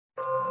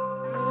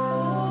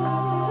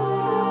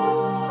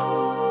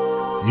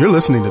You're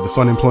listening to the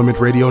Fun Employment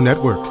Radio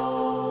Network. The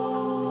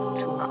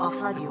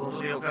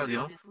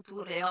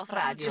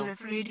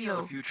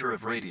future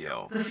of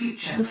radio. The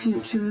future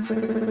of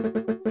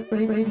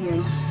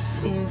radio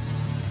is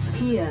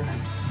here.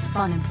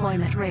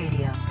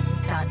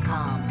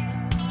 FunemploymentRadio.com.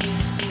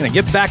 Gonna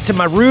get back to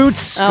my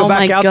roots, Oh go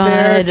back my out God.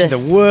 there to the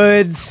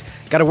woods.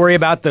 Got to worry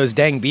about those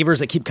dang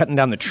beavers that keep cutting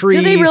down the trees.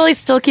 Do they really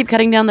still keep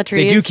cutting down the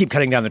trees? They do keep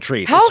cutting down the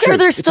trees. How It's true. are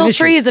there It's an still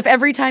issue. trees if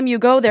every time you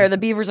go there, the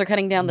beavers are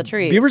cutting down the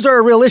trees? Beavers are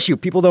a real issue.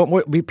 People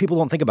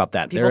don't think about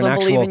that. People don't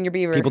believe in your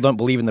beaver. People don't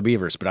believe in the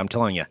beavers, but I'm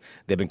telling you,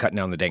 they've been cutting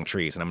down the dang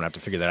trees, and I'm gonna have to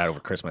figure that out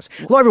over Christmas.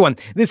 Hello, everyone.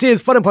 This is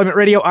Fun Employment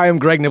Radio. I am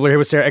Greg Nibbler here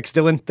with Sarah X.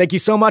 Dillon. Thank you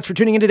so much for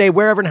tuning in today,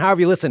 wherever and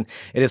however you listen.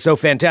 It is so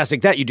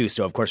fantastic that you do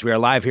so. Of course, we are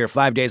live here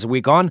 5 days a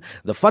week on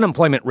the Fun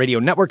Employment Radio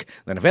Network,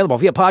 then available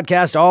via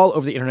podcast all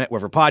over the internet,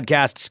 wherever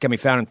podcasts can be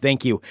found. And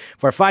thank you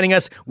for finding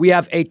us. We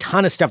have a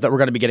ton of stuff that we're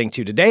going to be getting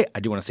to today. I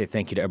do want to say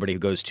thank you to everybody who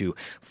goes to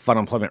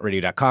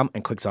funemploymentradio.com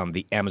and clicks on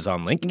the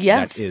Amazon link.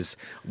 Yes. That is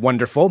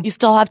wonderful. You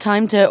still have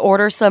time to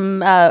order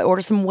some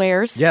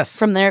wares Yes.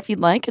 from there if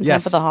you'd like in time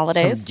for the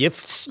holidays. Some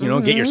gifts,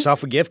 get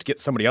yourself a gift, get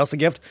somebody else a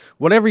gift.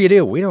 Whatever you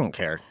do, we don't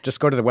care. Just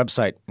go to the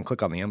website and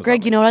click on the Amazon Greg,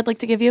 link. you know what I'd like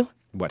to give you?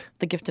 What?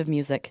 The gift of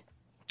music.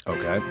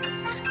 Okay.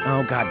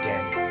 Oh, god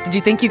dang. Did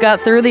you think you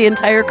got through the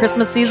entire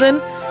Christmas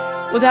season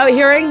without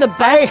hearing the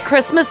best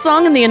Christmas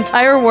song in the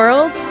entire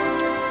world?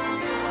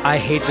 I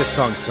hate this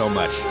song so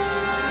much.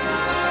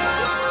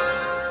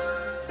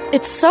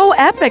 It's so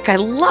epic. I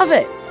love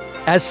it.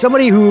 As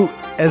somebody who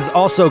has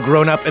also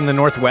grown up in the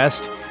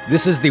Northwest,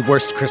 this is the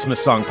worst Christmas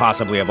song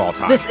possibly of all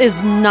time. This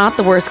is not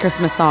the worst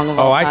Christmas song of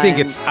all time. I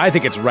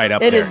think it's right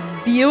up It there. is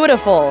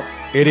beautiful.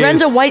 It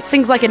Brenda is. White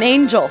sings like an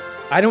angel.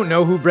 I don't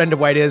know who Brenda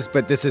White is,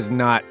 but this is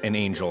not an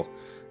angel.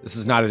 This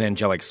is not an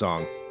angelic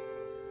song.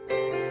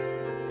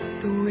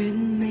 The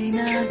wind may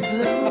not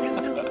blow,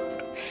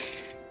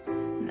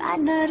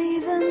 might not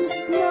even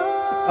snow.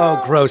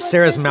 Oh, gross.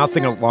 Sarah's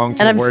mouthing along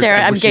to And I'm words.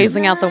 staring. I'm wish you-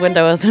 gazing out the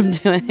window as I'm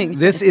doing.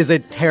 This is a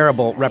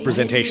terrible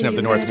representation of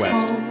the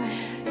Northwest.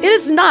 It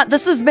is not.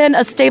 This has been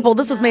a staple.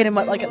 This was made in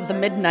the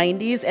mid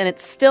 '90s, and it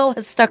still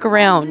has stuck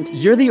around.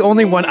 You're the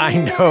only one I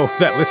know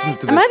that listens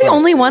to this Am I the song.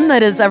 only one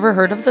that has ever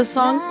heard of this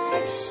song?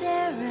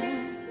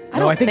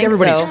 No, I think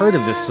everybody's heard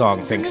of this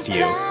song thanks to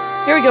you.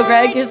 Here we go,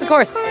 Greg. Here's the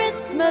chorus.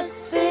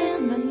 Christmas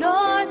in the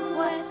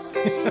Northwest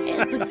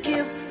is a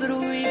gift that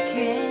we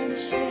can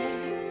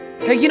share.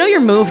 Greg, you know you're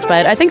moved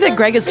by it. I think that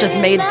Greg is just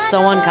made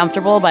so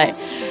uncomfortable by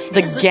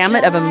the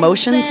gamut of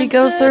emotions he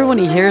goes through when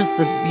he hears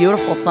this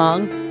beautiful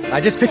song. I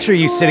just picture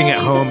you sitting at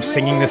home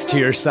singing this to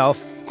yourself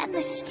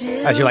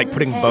as you're like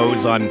putting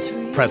bows on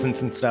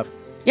presents and stuff.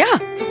 Yeah.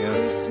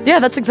 Yeah,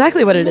 that's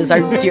exactly what it is. Are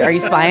you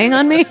spying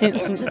on me? Do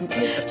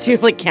you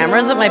have like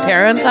cameras at my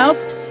parents'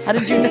 house? How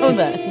did you know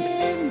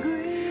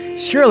that?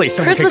 Surely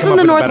someone Christmas could come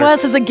in the up with a better-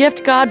 Northwest is a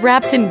gift God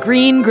wrapped in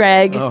green,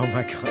 Greg. Oh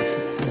my god.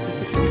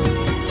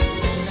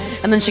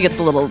 And then she gets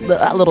a little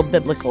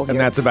biblical here. And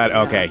that's about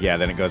okay. Yeah,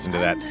 then it goes into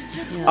that.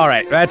 All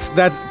right, that's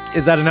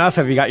is that enough?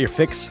 Have you got your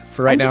fix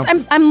for right now?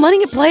 I'm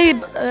letting it play in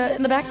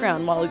the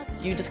background while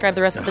you describe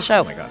the rest of the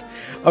show. Oh my god.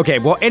 Okay,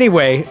 well,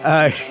 anyway,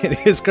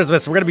 it is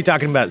Christmas. We're going to be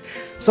talking about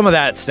some of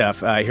that stuff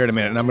here in a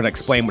minute, and I'm going to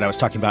explain what I was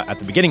talking about at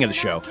the beginning of the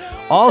show.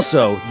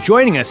 Also,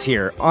 joining us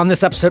here on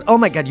this episode, oh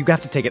my god, you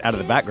have to take it out of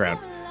the background.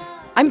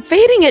 I'm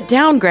fading it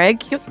down,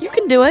 Greg. You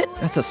can do it.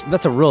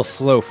 That's a real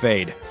slow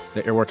fade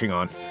that you're working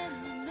on.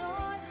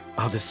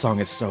 Oh, this song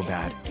is so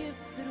bad.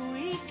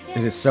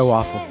 It is so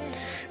awful.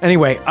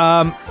 Anyway,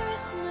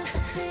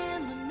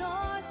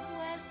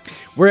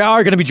 we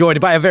are going to be joined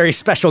by a very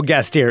special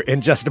guest here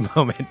in just a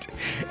moment.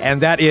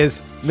 And that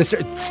is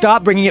Mr.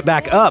 Stop bringing it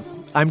back up.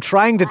 I'm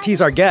trying to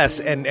tease our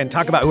guest and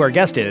talk about who our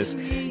guest is.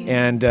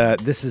 And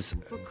this is...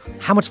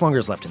 How much longer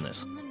is left in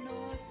this?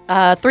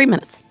 3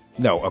 minutes.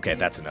 No, okay,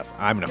 that's enough.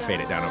 I'm going to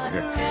fade it down over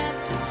here.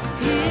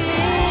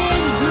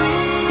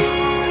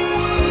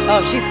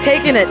 Oh, she's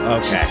taking it.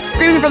 Okay. She's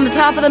screaming from the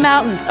top of the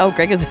mountains. Oh,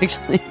 Greg is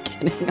actually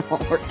getting all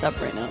worked up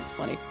right now. It's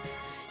funny.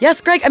 Yes,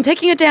 Greg, I'm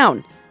taking it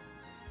down.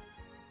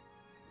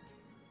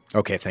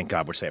 Okay, thank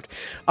God we're saved.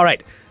 All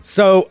right,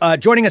 so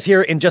joining us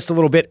here in just a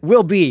little bit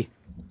will be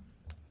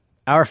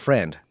our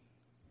friend,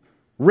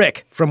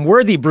 Rick from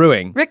Worthy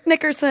Brewing. Rick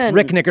Nickerson.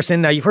 Rick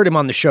Nickerson. Now, you've heard him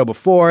on the show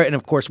before, and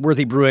of course,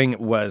 Worthy Brewing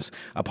was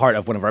a part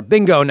of one of our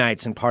bingo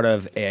nights and part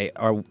of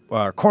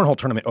our cornhole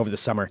tournament over the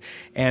summer.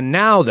 And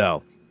now,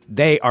 though,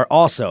 they are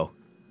also...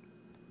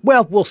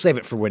 Well, we'll save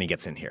it for when he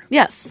gets in here.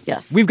 Yes.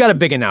 We've got a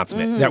big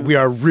announcement that we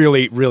are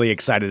really, really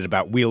excited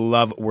about. We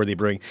love Worthy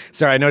Brewing.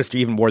 Sarah, I noticed you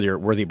even wore your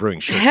Worthy Brewing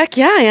shirt. Heck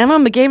yeah, I am.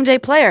 I'm a game day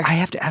player. I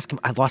have to ask him.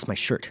 I lost my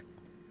shirt.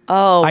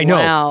 Oh, I know.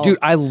 wow. Dude,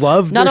 I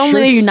love Not their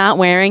only are shirts. you not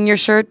wearing your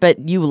shirt, but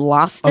you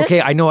lost it.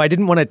 Okay, I know. I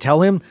didn't want to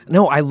tell him.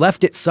 No, I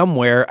left it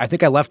somewhere. I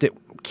think I left it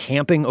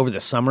camping over the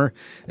summer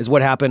is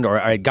what happened, or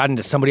I got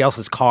into somebody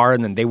else's car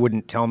and then they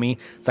wouldn't tell me.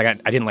 It's like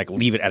I didn't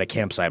leave it at a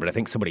campsite, but I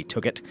think somebody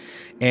took it,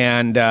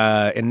 and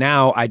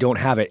now I don't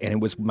have it. And it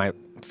was my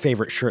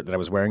favorite shirt that I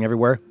was wearing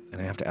everywhere.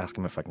 and I have to ask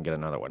him if I can get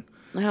another one.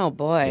 Oh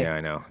boy. Yeah,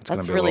 I know. It's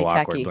That's gonna be really a little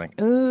tacky. awkward.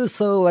 Like,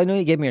 so I know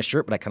you gave me a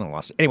shirt, but I kind of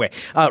lost it. Anyway,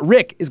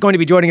 Rick is going to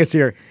be joining us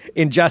here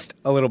in just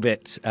a little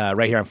bit,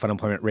 right here on Fun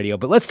Employment Radio.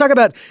 But let's talk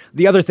about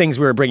the other things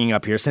we were bringing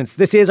up here. Since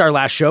this is our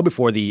last show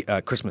before the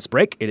Christmas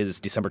break, it is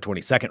December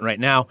 22nd right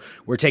now.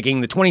 We're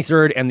taking the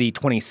 23rd and the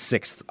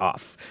 26th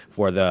off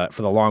for the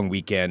long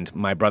weekend.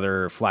 My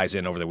brother flies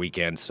in over the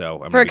weekend,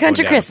 so I'm For a gonna be going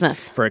country down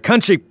Christmas. For a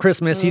country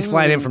Christmas, he's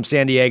flying in from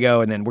San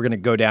Diego, and then we're gonna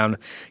go down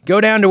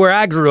to where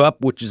I grew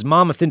up, which is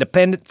Monmouth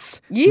Independence.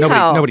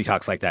 Yeehaw. Nobody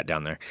talks like that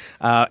down there.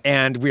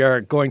 And we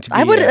are going to be...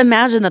 I would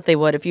imagine that they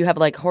would if you have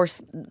like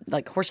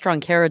horse-drawn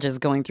carriages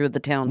going through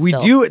the town. We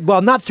still. do,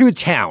 well, not through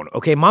town.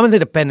 Okay, Monmouth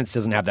Independence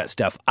doesn't have that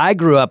stuff. I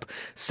grew up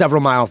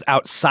several miles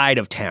outside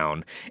of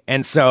town,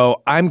 and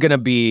so I'm going to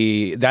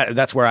be...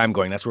 That's where I'm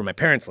going. That's where my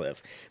parents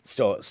live.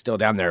 Still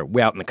down there,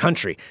 way out in the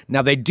country.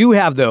 Now, they do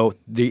have, though,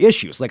 the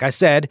issues. Like I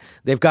said,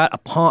 they've got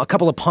a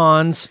couple of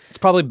ponds. It's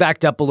probably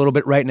backed up a little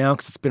bit right now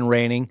because it's been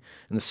raining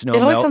and the snow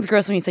It always melt. sounds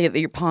gross when you say that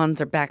your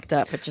ponds are backed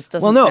up. It just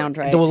doesn't sound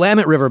right. The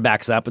Willamette River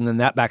backs up, and then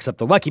that backs up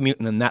the Lucky Mute,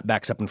 and then that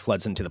backs up and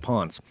floods into the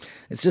ponds.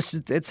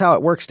 It's how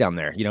it works down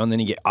there, and then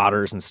you get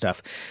otters and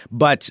stuff.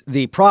 But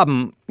the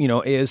problem,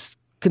 is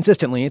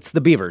consistently it's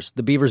the beavers.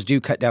 The beavers do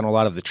cut down a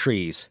lot of the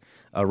trees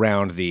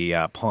around the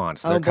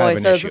ponds. So Oh they're boy, kind of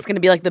an so is issue. this going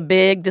to be like the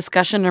big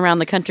discussion around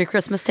the country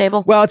Christmas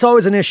table? Well, it's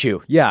always an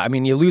issue. Yeah, I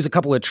mean, you lose a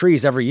couple of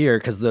trees every year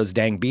because of those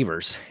dang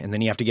beavers, and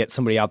then you have to get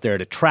somebody out there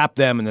to trap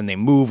them, and then they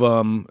move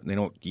them.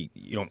 You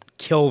don't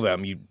kill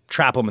them. You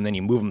trap them, and then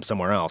you move them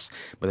somewhere else.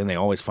 But then they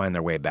always find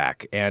their way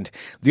back. And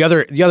the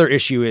other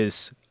issue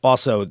is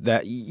also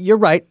that you're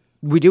right.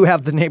 We do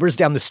have the neighbors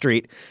down the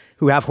street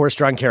who have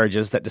horse-drawn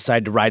carriages that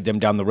decide to ride them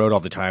down the road all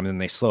the time, and then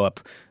they slow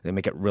up. They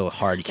make it real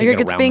hard. You can't Eric,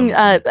 get it's around being,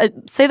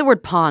 them. say the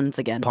word ponds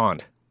again.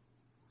 Pond.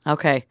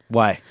 Okay.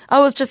 Why?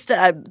 Oh, it's just,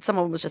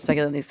 someone was just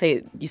making you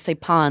say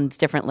ponds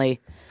differently.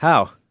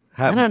 How?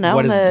 I don't know.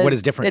 What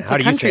is different? It's How a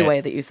do you say country it?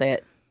 way that you say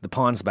it. The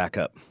ponds back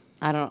up.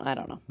 I don't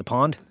know. The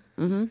pond?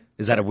 Mm-hmm.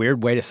 Is that a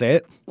weird way to say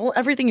it? Well,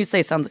 everything you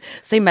say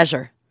say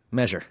measure.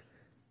 Measure.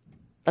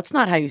 That's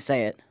not how you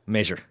say it.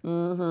 Measure.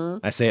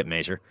 Mm-hmm. I say it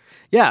measure.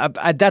 Yeah,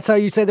 that's how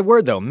you say the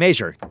word though.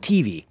 Measure.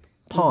 TV.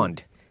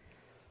 Pond.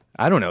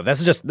 I don't know.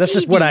 That's just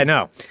what I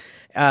know.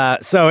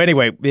 So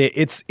anyway,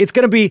 it's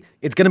gonna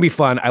be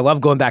fun. I love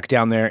going back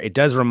down there. It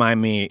does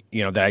remind me,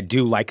 that I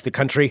do like the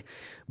country,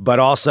 but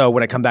also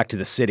when I come back to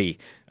the city,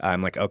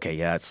 I'm like, okay,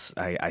 yeah,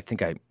 I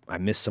think I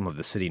miss some of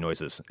the city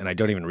noises, and I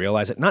don't even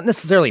realize it. Not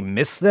necessarily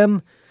miss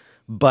them,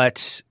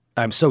 but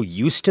I'm so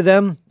used to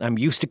them. I'm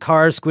used to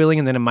cars squealing,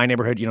 and then in my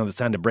neighborhood, the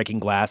sound of breaking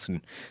glass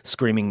and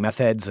screaming meth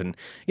heads, and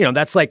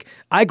that's like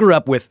I grew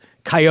up with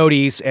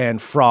coyotes and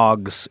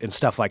frogs and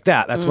stuff like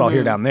that. That's what I'll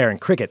hear down there,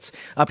 and crickets.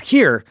 Up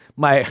here,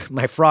 my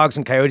frogs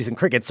and coyotes and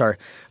crickets are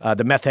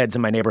the meth heads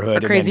in my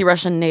neighborhood. Our crazy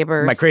Russian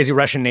neighbors. My crazy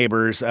Russian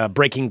neighbors,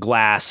 breaking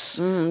glass.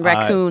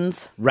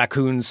 Raccoons.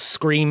 Raccoons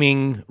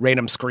screaming,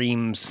 random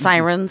screams.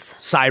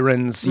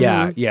 Sirens.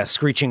 Yeah,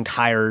 screeching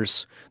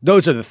tires.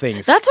 Those are the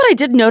things. That's what I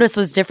did notice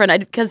was different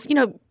because,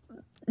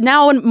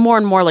 now and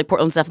more like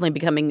Portland's definitely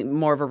becoming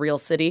more of a real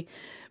city.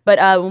 But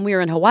when we were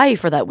in Hawaii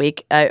for that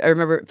week, I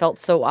remember it felt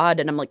so odd.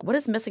 And I'm like, what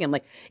is missing? I'm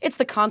like, it's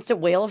the constant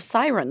wail of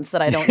sirens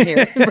that I don't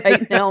hear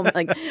right now. I'm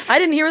like, I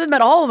didn't hear them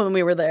at all when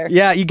we were there.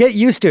 Yeah, you get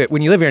used to it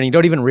when you live here and you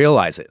don't even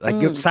realize it.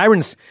 Like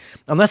sirens,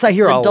 unless I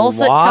hear The a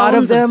dulcet lot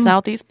tones of them,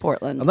 Southeast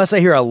Portland. unless I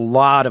hear a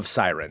lot of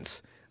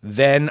sirens,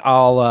 then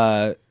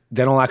I'll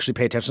actually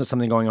pay attention to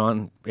something going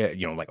on.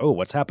 Like, oh,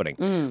 what's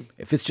happening?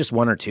 If it's just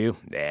one or two,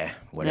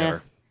 whatever. Yeah.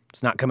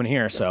 It's not coming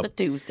here, so Just a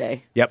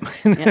Tuesday. yep.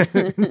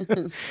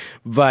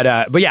 But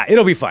yeah,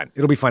 it'll be fun.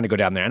 It'll be fun to go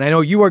down there. And I know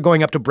you are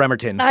going up to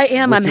Bremerton. I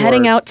am. with I'm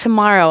heading your out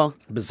tomorrow.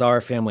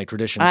 Bizarre family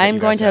traditions. I'm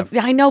going to have.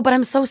 I know, but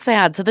I'm so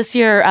sad. So this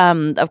year,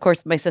 of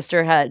course, my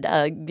sister had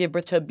gave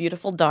birth to a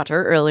beautiful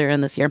daughter earlier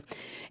in this year,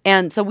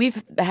 and so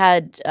we've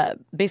had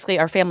basically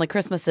our family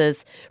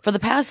Christmases for the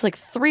past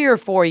 3 or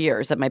 4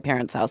 years at my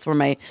parents' house, where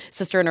my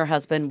sister and her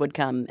husband would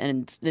come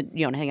and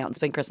hang out and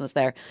spend Christmas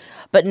there.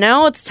 But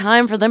now it's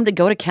time for them to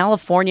go to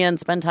California and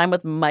spend time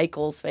with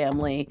Michael's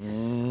family.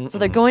 So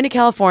they're going to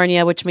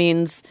California, which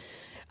means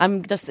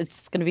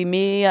it's going to be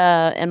me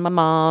and my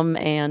mom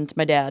and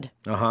my dad.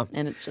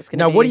 And it's just going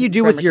to be now. What do you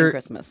do with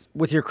Bremerton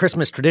your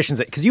Christmas traditions?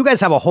 Because you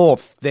guys have a whole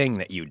thing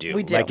that you do.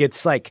 We do.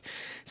 It's like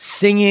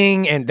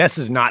singing, and this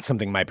is not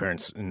something my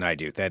parents and I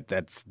do.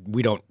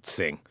 We don't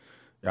sing.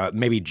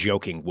 Maybe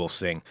joking, we'll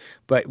sing.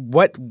 But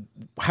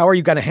how are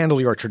you going to handle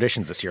your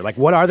traditions this year?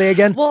 What are they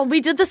again? Well,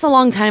 we did this a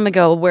long time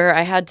ago where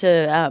I had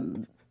to,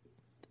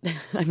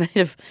 I might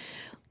have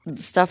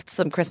stuffed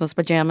some Christmas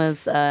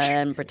pajamas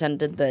and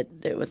pretended that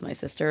it was my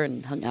sister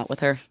and hung out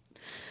with her.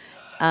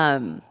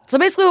 So So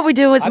basically what we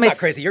do is I'm not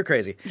crazy. You're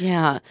crazy.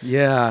 Yeah.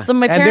 Yeah. So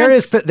my and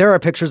parents... there are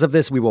pictures of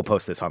this. We will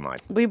post this online.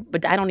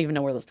 But I don't even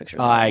know where those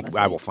pictures are.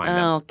 I will find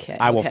them. Okay.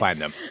 I will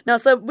find them. No,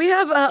 so we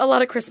have a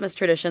lot of Christmas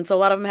traditions. So a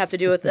lot of them have to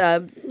do with,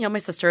 my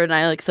sister and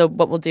I. So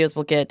what we'll do is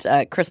we'll get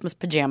Christmas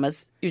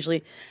pajamas,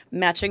 usually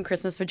matching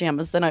Christmas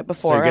pajamas the night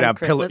before. So you're on gonna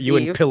Christmas you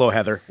Eve. and Pillow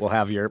Heather will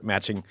have your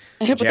matching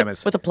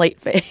pajamas with a plate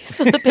face,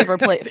 with a paper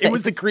plate face. It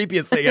was the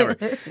creepiest thing ever.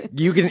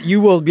 You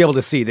will be able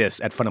to see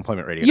this at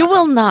funemploymentradio.com. You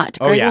will not.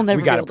 Oh Greg yeah, will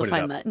never we got be to able put to it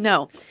find up. that.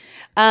 No.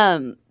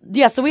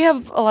 Yeah, so we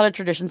have a lot of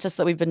traditions just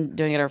that we've been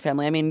doing at our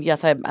family. I mean,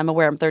 yes, I'm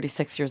aware I'm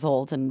 36 years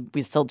old and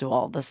we still do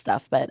all this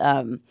stuff. But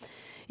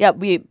yeah,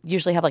 we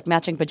usually have like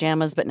matching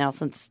pajamas. But now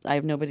since I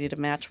have nobody to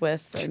match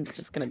with, I'm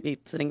just going to be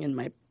sitting in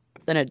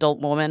an adult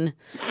woman,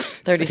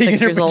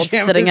 36 years old,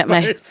 sitting at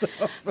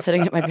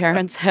my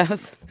parents'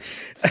 house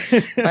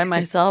by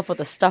myself with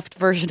a stuffed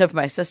version of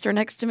my sister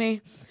next to me.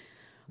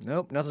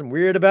 Nope, nothing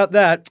weird about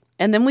that.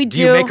 And then we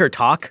Do you make her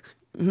talk?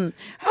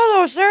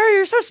 Hello, Sarah.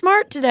 You're so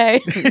smart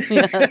today.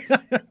 Yes.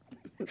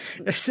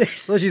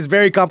 So she's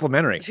very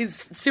complimentary. She's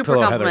super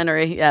Pillow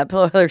complimentary. Heather. Yeah,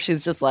 Pillow Heather.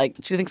 She's just like,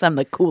 she thinks I'm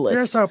the coolest.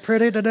 You're so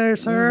pretty today,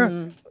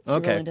 sir. She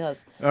really does.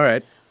 All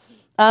right.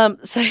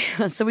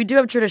 So we do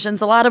have traditions,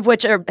 a lot of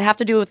which have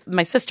to do with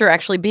my sister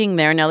actually being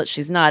there now that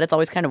she's not. It's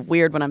always kind of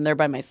weird when I'm there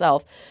by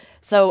myself.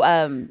 So,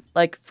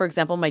 like, for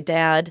example, my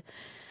dad,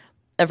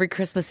 every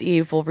Christmas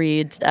Eve, will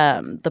read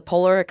the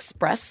Polar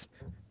Express.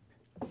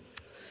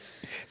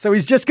 So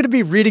he's just going to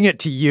be reading it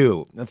to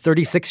you, a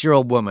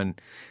 36-year-old woman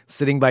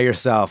sitting by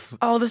yourself.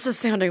 Oh, this is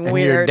sounding and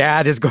weird. Your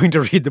dad is going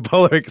to read the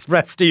Polar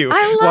Express to you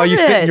while you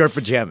sit in your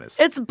pajamas.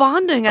 It's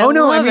bonding. I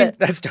love it.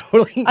 That's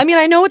totally. I mean,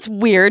 I know it's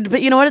weird,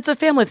 but you know what? It's a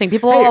family thing.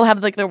 People all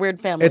have like their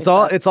weird family. It's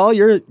all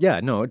your.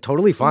 Yeah, no,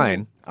 totally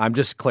fine. I'm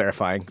just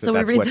clarifying. So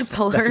that's we read the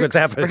Polar Express.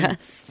 happening.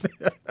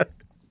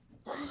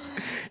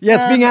 Yeah,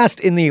 it's being asked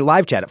in the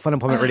live chat at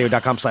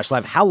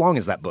funemploymentradio.com/live. How long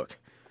is that book?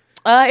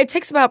 It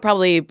takes about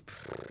probably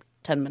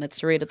 10 minutes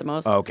to read at the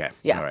most. Oh, okay.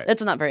 Yeah, all right.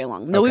 It's not very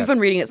long. No, we've been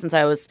reading it since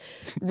I was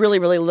really,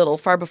 really little,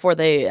 far before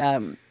they,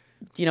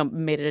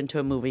 made it into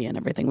a movie and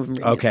everything. We've been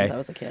reading it since I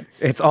was a kid.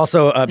 It's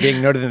also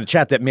being noted in the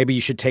chat that maybe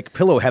you should take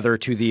Pillow Heather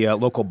to the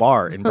local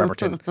bar in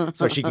Bremerton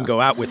so she can go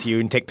out with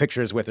you and take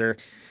pictures with her.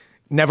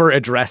 Never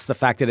address the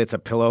fact that it's a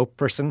pillow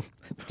person.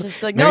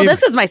 Just like, no,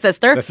 this is my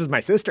sister. This is my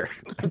sister.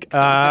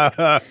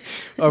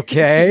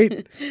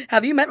 Okay.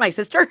 Have you met my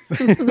sister?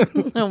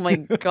 Oh, my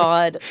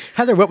God.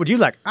 Heather, what would you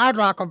like? I'd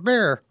like a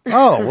beer.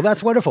 Oh, well,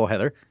 that's wonderful,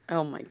 Heather.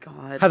 Oh, my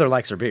God. Heather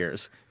likes her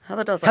beers.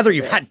 Heather does. Heather,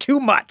 you've had too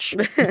much.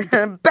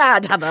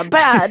 Bad, Heather,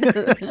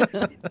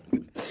 bad.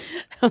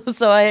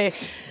 So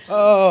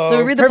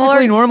we read the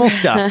perfectly normal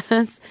stuff.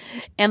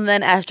 And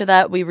then after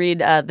that, we read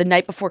The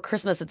Night Before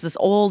Christmas. It's this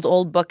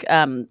old book.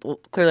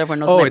 Clearly, everyone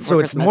knows.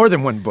 It's more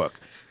than one book.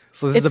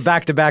 So this is a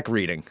back-to-back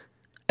reading.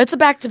 It's a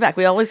back-to-back.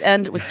 We always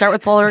we start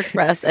with Polar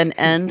Express and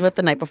end with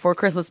The Night Before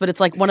Christmas. But it's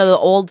like one of the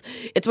old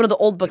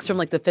books from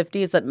like the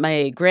 50s that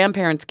my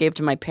grandparents gave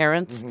to my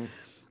parents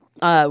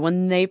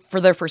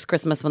for their first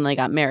Christmas when they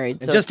got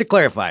married. And just to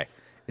clarify,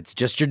 it's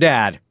just your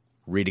dad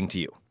reading to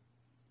you.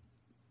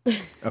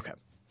 Okay.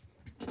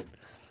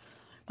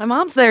 My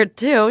mom's there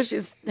too.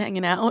 She's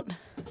hanging out.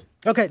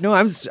 Okay. No,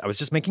 I was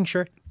just making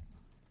sure.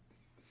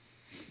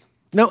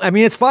 No, I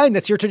mean it's fine.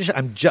 That's your tradition.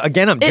 I'm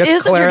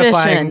just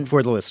clarifying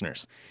for the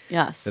listeners.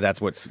 Yes. So that's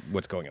what's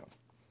going on.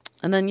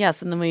 And then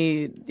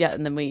we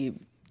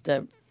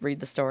read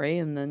the story,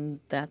 and then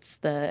that's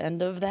the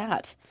end of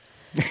that.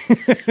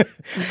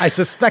 I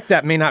suspect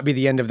that may not be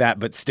the end of that,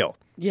 but still.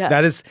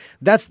 Yeah.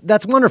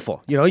 That's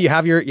wonderful. You know, you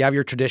have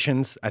your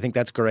traditions. I think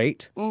that's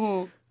great.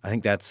 Mm-hmm. I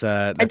think that's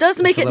it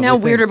does make it now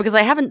weirder because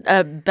I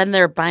haven't been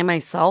there by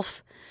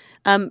myself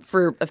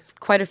for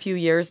quite a few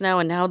years now,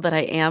 and now that I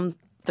am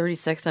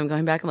 36, I'm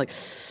going back. I'm like,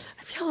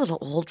 I feel a little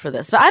old for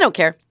this, but I don't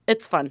care.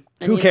 It's fun.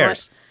 And who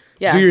cares?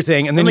 Yeah, do your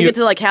thing, and then we get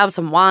to like have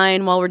some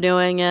wine while we're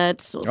doing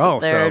it.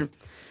 We'll sit there.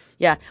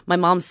 Yeah, my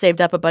mom saved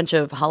up a bunch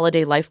of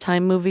holiday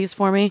Lifetime movies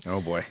for me.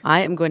 Oh, boy.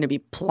 I am going to be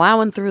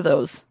plowing through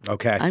those.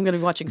 Okay. I'm going to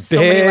be watching so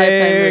many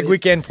Lifetime movies. Big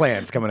weekend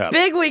plans coming up.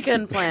 Big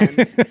weekend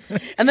plans.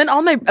 And then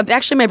my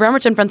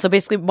Bremerton friends, so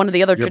basically one of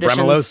the other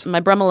traditions.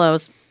 My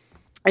Bremelos.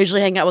 I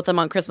usually hang out with them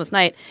on Christmas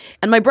night.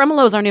 And my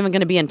Bremelos aren't even going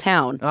to be in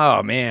town.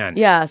 Oh, man.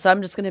 Yeah, so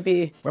I'm just going to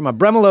be... Where my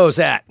Bremelos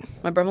at?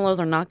 My Bremelos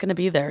are not going to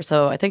be there,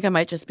 so I think I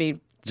might just be...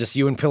 Just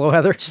you and Pillow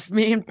Heather? Just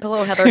me and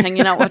Pillow Heather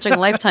hanging out watching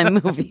Lifetime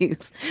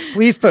movies.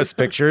 Please post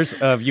pictures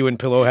of you and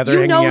Pillow Heather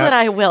hanging out. You know that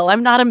I will.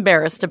 I'm not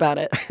embarrassed about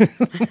it.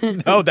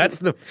 No, that's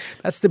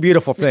the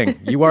beautiful thing.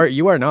 You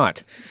are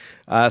not.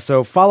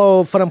 So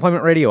follow Fun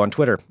Employment Radio on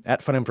Twitter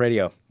at Fun Emp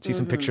Radio. See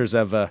some pictures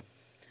of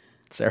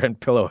Sarah and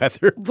Pillow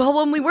Heather. Well,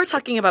 when we were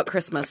talking about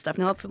Christmas stuff,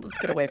 now let's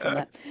get away from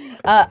that.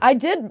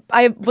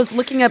 I was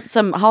looking up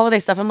some holiday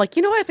stuff. I'm like,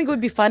 I think it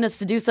would be fun is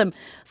to do some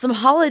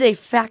holiday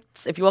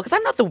facts, if you will, because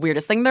I'm not the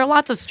weirdest thing. There are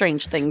lots of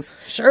strange things.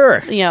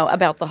 Sure.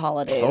 About the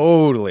holidays.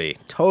 Totally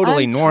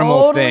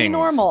normal totally things.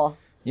 Normal.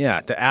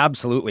 Yeah,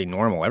 absolutely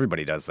normal.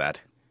 Everybody does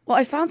that. Well,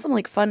 I found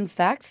some fun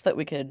facts that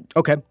we could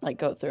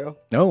go through.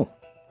 No.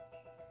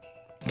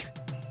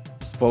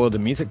 follow the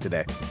music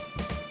today.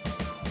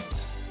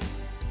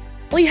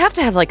 Well, you have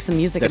to have like some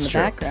music That's in the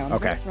true. background.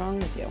 Okay. What's wrong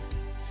with you?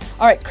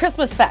 All right,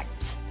 Christmas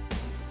facts.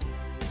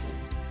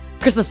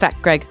 Christmas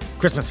fact, Greg.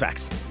 Christmas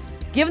facts.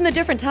 Given the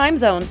different time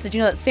zones, did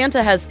you know that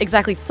Santa has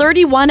exactly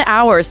 31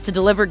 hours to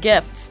deliver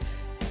gifts?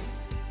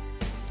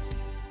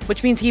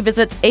 Which means he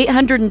visits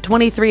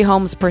 823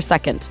 homes per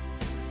second.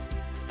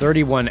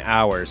 31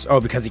 hours. Oh,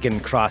 because he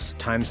can cross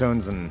time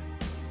zones and...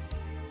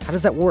 How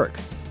does that work?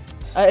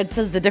 It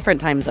says the different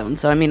time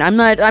zones. So I mean, I'm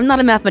not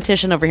a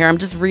mathematician over here. I'm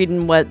just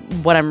reading what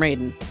I'm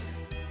reading.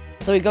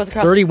 So he goes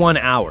across 31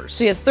 hours.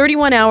 So he has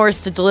 31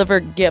 hours to deliver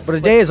gifts. But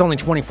a day is only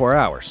 24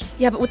 hours.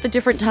 Yeah, but with the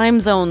different time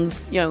zones,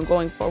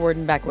 going forward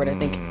and backward, I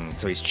think.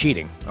 So he's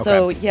cheating. Okay.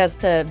 So he has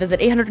to visit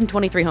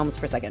 823 homes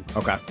per second.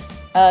 Okay.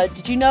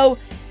 Did you know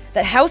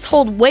that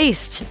household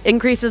waste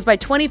increases by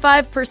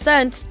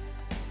 25%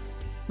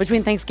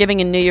 between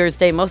Thanksgiving and New Year's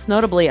Day, most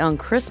notably on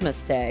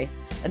Christmas Day?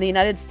 In the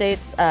United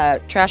States,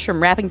 trash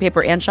from wrapping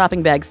paper and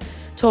shopping bags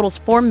totals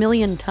 4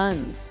 million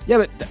tons. Yeah,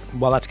 but,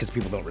 well, that's because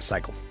people don't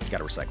recycle. You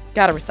gotta recycle.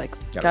 Gotta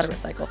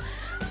recycle.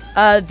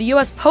 The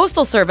U.S.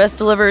 Postal Service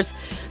delivers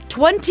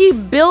 20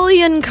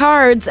 billion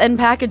cards and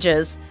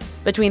packages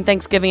between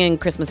Thanksgiving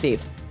and Christmas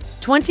Eve.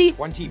 20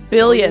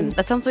 billion.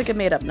 That sounds like a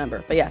made-up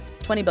number, but yeah,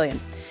 20 billion.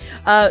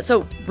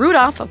 So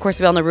Rudolph, of course,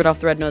 we all know Rudolph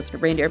the Red-Nosed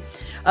Reindeer.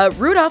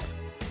 Rudolph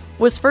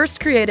was first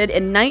created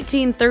in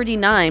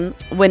 1939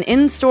 when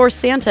in-store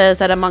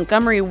Santas at a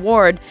Montgomery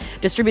ward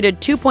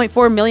distributed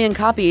 2.4 million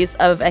copies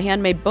of a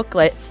handmade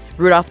booklet,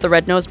 Rudolph the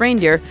Red-Nosed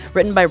Reindeer,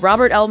 written by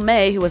Robert L.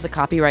 May, who was a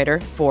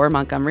copywriter for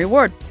Montgomery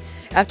ward.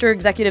 After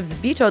executives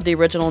vetoed the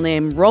original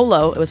name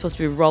Rollo, it was supposed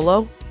to be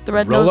Rollo the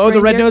Red-Nosed Reindeer. Rollo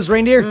the Red-Nosed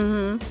Reindeer?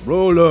 Mm-hmm.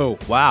 Rollo.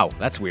 Wow,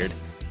 that's weird.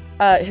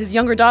 His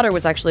younger daughter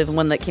was actually the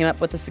one that came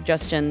up with the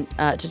suggestion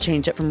to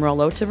change it from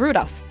Rollo to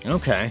Rudolph.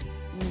 Okay.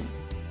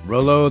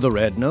 Rollo the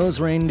Red-Nosed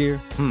Reindeer.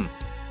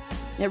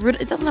 Yeah,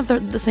 it doesn't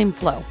have the same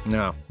flow.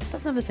 No. It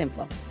doesn't have the same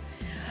flow.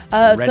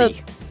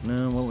 Ready.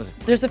 No, what was it?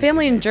 There's a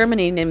family in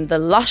Germany named the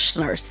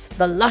Loschners.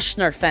 The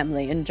Loschner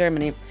family in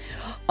Germany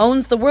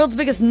owns the world's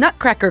biggest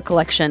nutcracker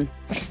collection.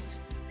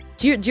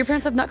 Do your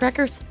parents have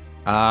nutcrackers?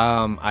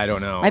 I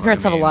don't know. My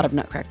parents have a lot of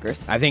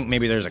nutcrackers. I think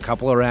maybe there's a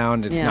couple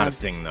around. It's not a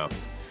thing, though.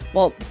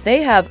 Well,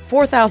 they have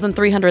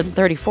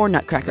 4,334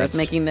 nutcrackers,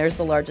 making theirs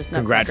the largest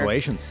nutcracker.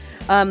 Congratulations.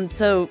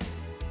 So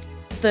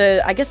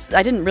I guess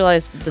I didn't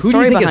realize the Who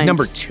story do you think behind... is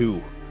number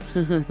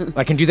 2?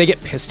 Like, and do they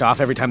get pissed off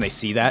every time they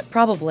see that?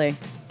 Probably.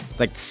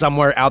 Like,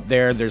 somewhere out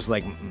there, there's,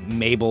 like,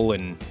 Mabel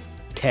and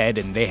Ted,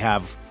 and they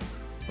have,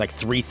 like,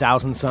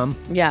 3,000 some.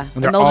 Yeah.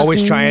 And they're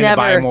always trying to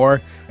buy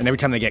more. And every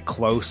time they get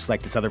close,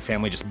 like, this other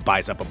family just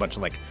buys up a bunch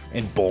of, like,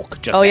 in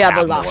bulk just to have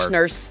the more.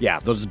 Loschners.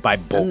 Yeah, they'll just buy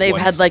bulk And they've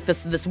ones. had, like,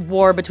 this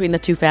war between the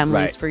two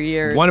families for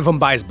years. One of them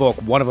buys bulk.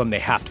 One of them, they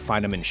have to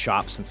find them in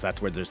shops, since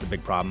that's where there's the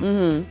big problem.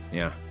 Mm-hmm.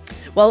 Yeah.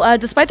 Well,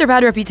 despite their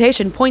bad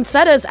reputation,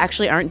 poinsettias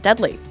actually aren't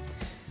deadly.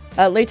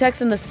 Latex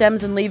in the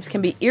stems and leaves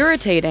can be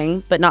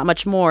irritating, but not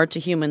much more to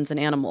humans and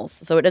animals.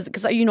 So it is,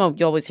 because you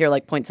always hear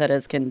like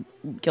poinsettias can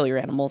kill your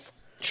animals.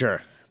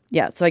 Sure.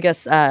 Yeah, so I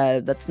guess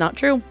that's not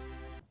true,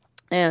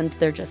 and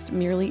they're just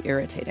merely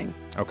irritating.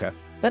 Okay.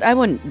 But I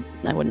wouldn't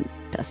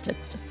test it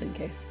just in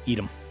case. Eat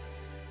them.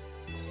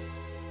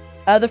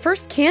 The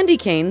first candy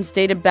canes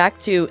dated back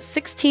to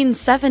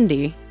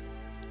 1670.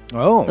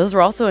 Oh. Those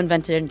were also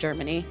invented in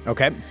Germany.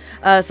 Okay.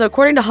 So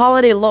according to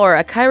holiday lore,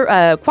 a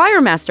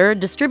choir master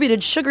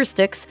distributed sugar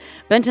sticks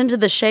bent into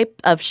the shape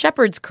of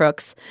shepherd's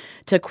crooks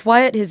to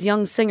quiet his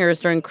young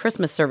singers during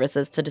Christmas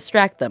services to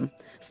distract them,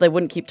 so they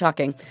wouldn't keep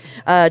talking.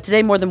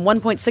 Today, more than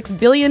 1.6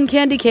 billion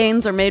candy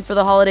canes are made for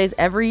the holidays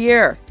every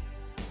year.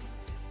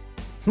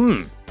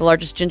 The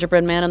largest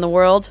gingerbread man in the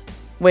world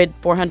weighed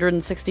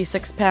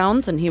 466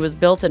 pounds, and he was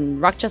built in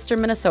Rochester,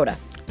 Minnesota.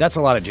 That's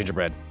a lot of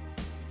gingerbread.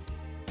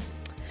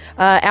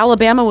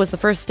 Alabama was the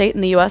first state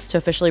in the U.S. to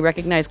officially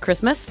recognize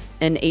Christmas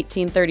in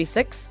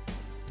 1836.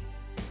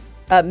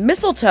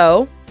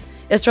 Mistletoe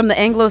is from the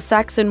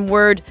Anglo-Saxon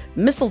word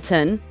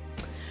mistletoe,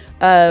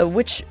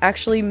 which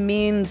actually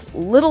means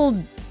little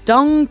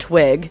dung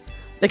twig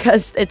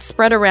because it's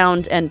spread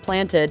around and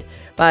planted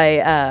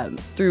by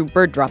through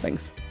bird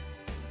droppings.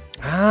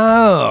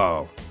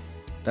 Oh.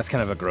 That's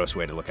kind of a gross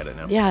way to look at it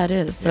now. Yeah, it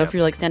is. So if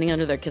you're like standing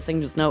under there kissing,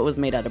 just know it was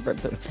made out of bird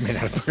poop. It's made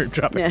out of bird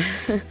dropping.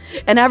 Yeah.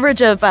 An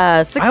average of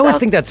 6,000... I always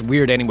think that's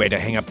weird anyway to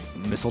hang up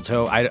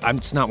mistletoe.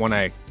 I'm just not one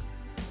like,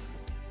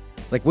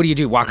 what do you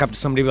do? Walk up to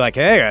somebody and be like,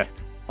 hey,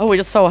 oh, we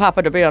just so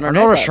happen to be on our I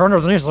noticed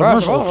underneath the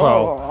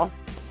mistletoe.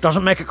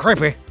 Doesn't make it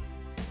creepy.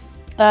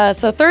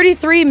 So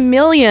 33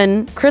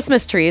 million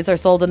Christmas trees are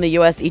sold in the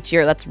U.S. each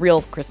year. That's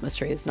real Christmas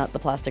trees, not the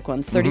plastic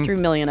ones. 33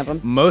 million of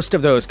them. Most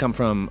of those come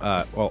from,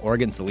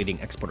 Oregon's the leading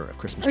exporter of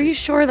Christmas trees. Are you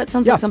sure? That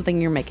sounds like something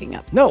you're making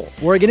up. No,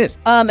 Oregon is.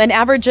 An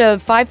average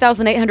of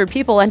 5,800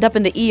 people end up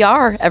in the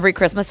ER every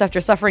Christmas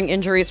after suffering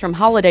injuries from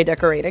holiday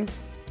decorating.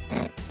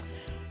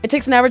 It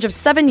takes an average of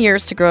 7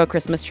 years to grow a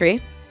Christmas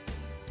tree.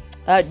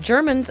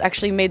 Germans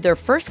actually made their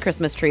first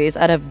Christmas trees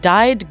out of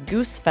dyed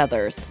goose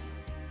feathers.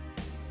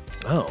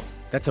 Oh,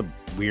 that's a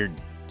weird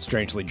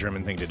Strangely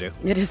German thing to do.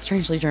 It is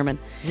strangely German.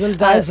 Will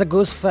die the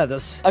goose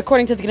feathers.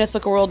 According to the Guinness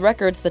Book of World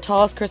Records, the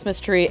tallest Christmas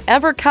tree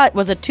ever cut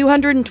was a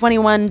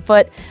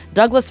 221-foot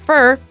Douglas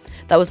fir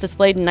that was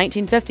displayed in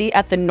 1950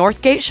 at the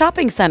Northgate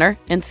Shopping Center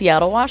in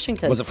Seattle,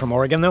 Washington. Was it from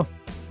Oregon, though?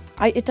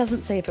 It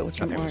doesn't say if it was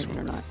from Oregon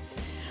or not.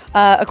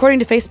 According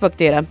to Facebook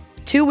data,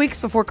 2 weeks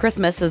before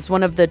Christmas is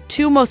one of the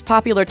 2 most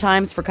popular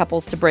times for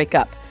couples to break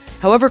up.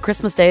 However,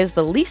 Christmas Day is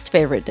the least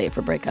favorite day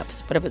for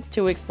breakups. But if it's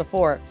 2 weeks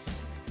before,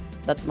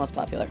 that's the most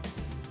popular.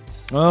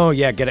 Oh,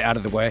 yeah, get it out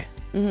of the way.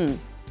 Mm-hmm.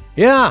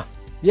 Yeah,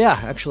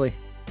 actually.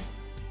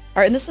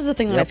 All right, and this is the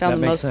thing that I found that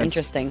the makes most sense.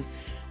 interesting.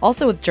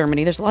 Also with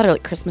Germany, there's a lot of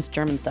like Christmas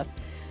German stuff.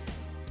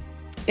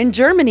 In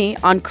Germany,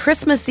 on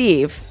Christmas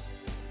Eve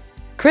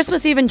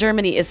in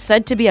Germany is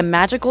said to be a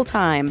magical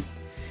time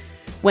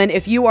when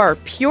if you are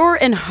pure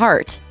in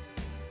heart,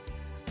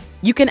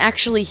 you can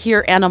actually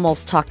hear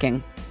animals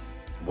talking.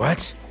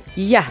 What?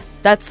 Yeah,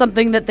 that's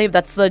something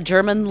that's the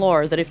German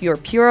lore, that if you're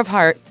pure of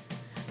heart,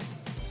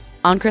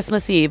 on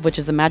Christmas Eve, which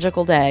is a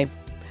magical day,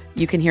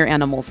 you can hear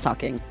animals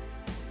talking.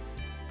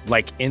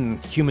 Like in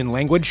human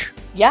language?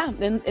 Yeah,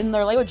 in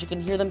their language, you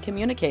can hear them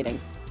communicating.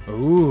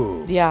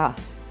 Ooh. Yeah.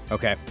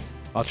 Okay.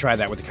 I'll try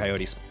that with the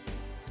coyotes.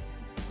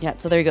 Yeah,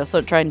 so there you go.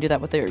 So try and do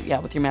that with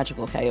your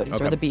magical coyotes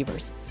Okay. or the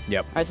beavers.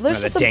 Yep. All right, so there's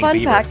The just some dang fun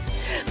beaver. facts.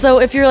 So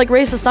if your like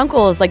racist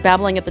uncle is like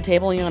babbling at the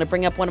table and you want to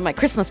bring up one of my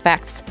Christmas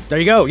facts, There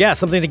you go. Yeah,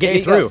 something to get There you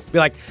you go. through. Be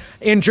like,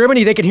 in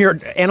Germany, they can hear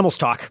animals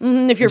talk.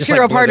 and if you're Just pure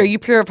like of heart, blurt are it. you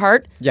pure of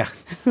heart? Yeah.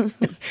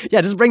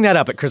 Yeah, just bring that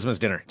up at Christmas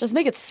dinner. Just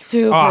make it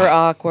super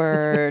Ah.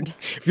 awkward.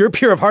 If you're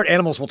pure of heart,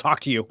 animals will talk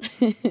to you.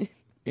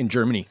 In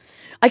Germany.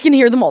 I can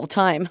hear them all the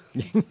time.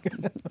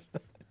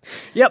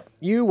 Yep,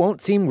 you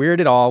won't seem weird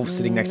at all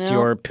sitting next to No.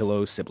 your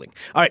pillow sibling.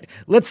 All right,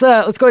 let's go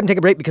ahead and take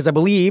a break because I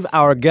believe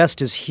our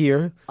guest is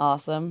here,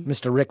 Awesome.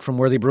 Mr. Rick from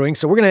Worthy Brewing.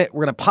 So we're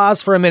gonna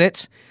pause for a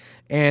minute,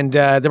 and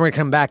then we're gonna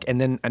come back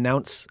and then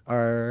announce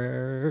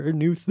our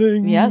new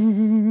thing. Yes.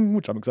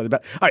 which I'm excited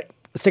about. All right,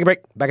 let's take a break.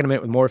 Back in a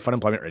minute with more Fun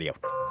Employment Radio.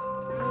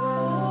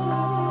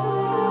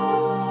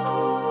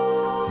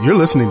 You're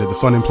listening to the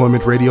Fun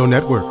Employment Radio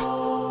Network.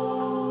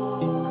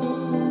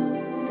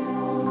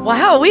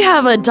 Wow, we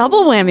have a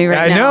double whammy right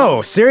I now.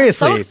 know,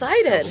 seriously. So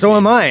excited. So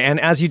am I. And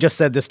as you just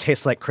said, this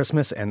tastes like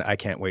Christmas, and I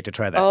can't wait to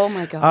try that. Oh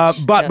my gosh,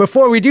 But yes.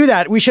 before we do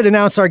that, we should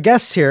announce our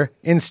guests here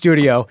in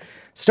studio.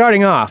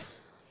 Starting off,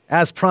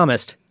 as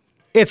promised,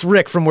 it's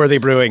Rick from Worthy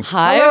Brewing.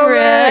 Hi, Hello,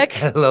 Rick.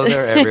 Hello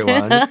there,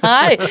 everyone.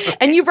 Hi.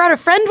 And you brought a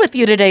friend with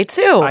you today,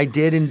 too. I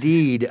did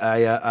indeed.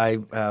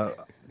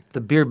 The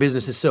beer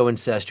business is so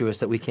incestuous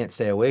that we can't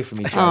stay away from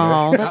each other.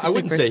 Oh, that's I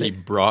wouldn't super say sweet. he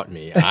brought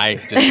me. I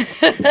just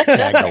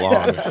tagged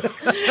along.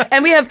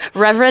 And we have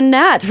Reverend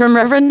Nat from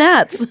Reverend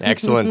Nat's.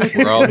 Excellent.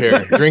 We're all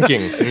here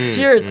drinking.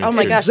 Cheers. Oh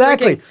my gosh.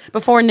 Exactly. drinking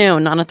before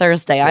noon on a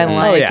Thursday. I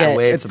like yeah. it. The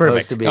way It's it's supposed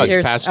perfect. to be. Oh, it's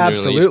Cheers. past noon on the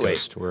Absolutely.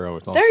 East Coast. We're all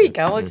There you set.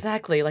 go.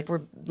 Exactly. Like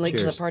we're late to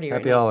the Cheers. party right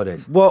Happy now.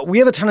 holidays. Well, we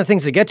have a ton of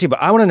things to get to, but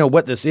I want to know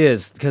what this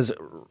is because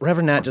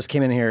Reverend Nat just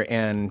came in here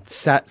and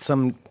sat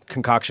some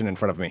concoction in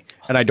front of me,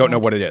 and I don't know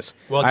what it is.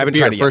 Well, it's I a haven't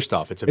beer. tried it yet. First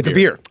off, it's a It's a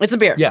beer. beer. It's a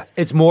beer. Yeah,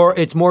 it's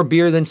more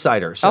beer than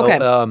cider. So, Okay.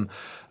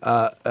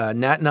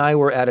 Nat and I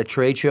were at a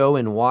trade show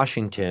in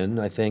Washington,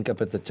 I think,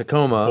 up at the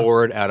Tacoma,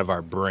 Bored out of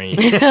our brain.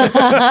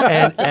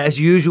 and as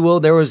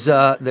usual, there was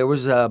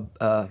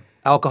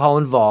alcohol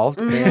involved,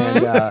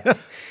 and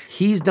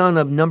he's done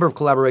a number of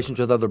collaborations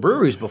with other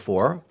breweries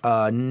before.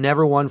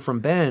 Never one from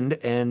Bend,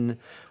 and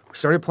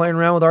started playing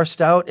around with our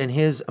stout and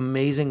his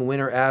amazing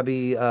Winter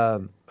Abbey.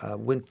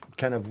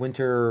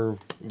 Winter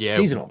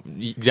seasonal.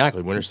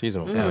 Exactly. Winter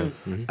seasonal.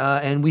 Yeah.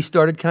 And we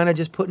started kind of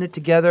just putting it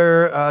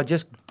together,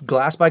 just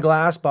glass by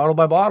glass, bottle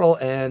by bottle,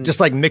 and Just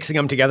like mixing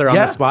them together on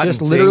the spot.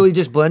 just and literally seeing-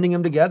 just blending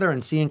them together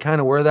and seeing kind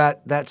of where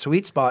that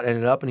sweet spot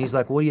ended up. And he's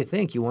like, "What do you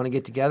think? You want to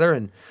get together?"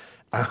 And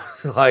I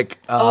was like,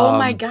 Oh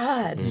my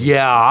God.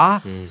 yeah."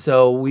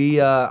 So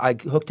I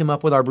hooked him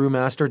up with our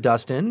brewmaster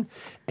Dustin,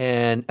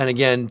 and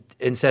again,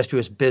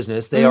 incestuous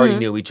business. They already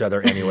knew each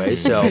other anyway,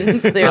 so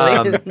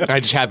I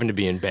just happened to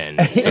be in Bend.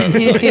 So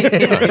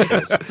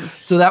it's like,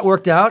 so that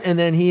worked out. And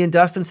then he and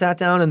Dustin sat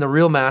down, and the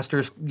real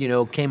masters,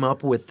 came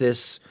up with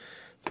this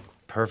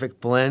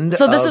perfect blend.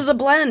 So this of- is a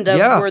blend of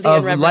Worthy of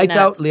and Reverend lights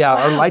Nat's. out,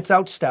 our lights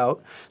out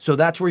stout. So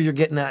that's where you're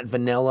getting that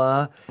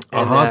vanilla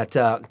and that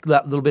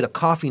little bit of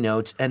coffee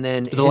notes, and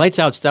then the lights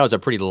out stout is a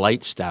pretty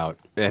light stout.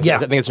 Yeah. I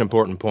think it's an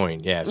important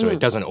point. Yeah, so it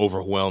doesn't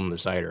overwhelm the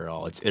cider at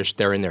all.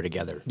 They're in there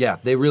together. Yeah,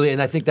 they really,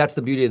 and I think that's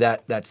the beauty of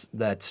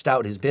that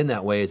stout has been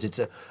that way. Is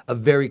it's a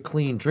very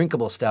clean,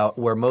 drinkable stout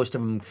where most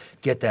of them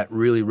get that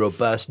really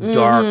robust,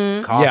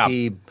 dark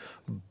coffee,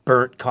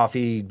 burnt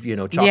coffee,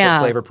 chocolate Yeah.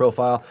 flavor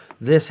profile.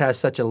 This has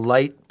such a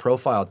light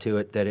profile to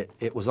it that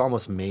it was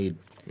almost made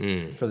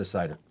for the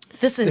cider.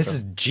 This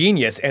is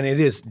genius, and it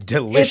is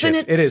delicious.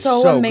 Isn't it is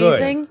so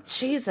amazing? Good.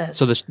 Jesus.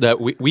 So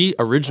we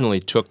originally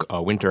took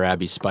Winter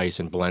Abbey spice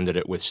and blended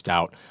it with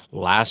stout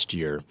last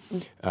year.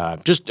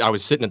 I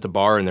was sitting at the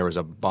bar and there was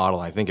a bottle.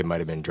 I think it might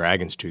have been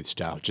Dragon's Tooth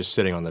stout, just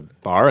sitting on the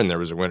bar, and there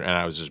was and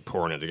I was just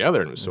pouring it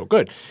together, and it was so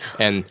good.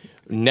 And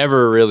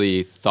never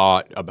really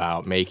thought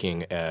about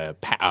making a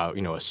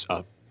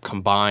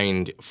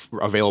combined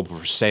available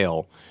for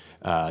sale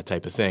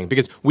type of thing,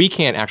 because we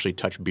can't actually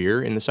touch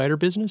beer in the cider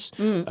business.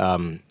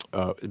 Beer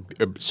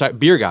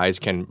guys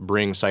can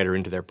bring cider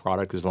into their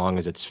product as long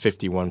as it's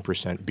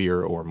 51%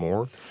 beer or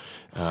more.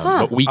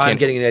 But we can't. I'm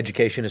getting an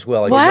education as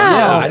well.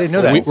 Wow. I didn't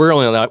know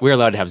that. We're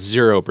allowed to have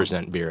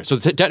 0% beer. So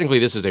technically,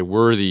 this is a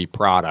Worthy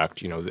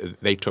product.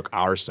 They took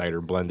our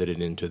cider, blended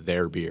it into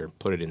their beer,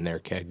 put it in their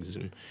kegs,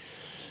 and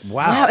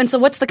Wow. And so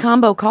what's the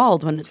combo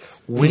called when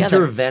it's Winter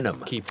together?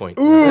 Venom. Key point.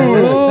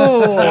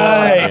 Ooh.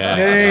 Nice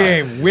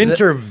name.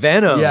 Winter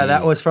Venom. Yeah,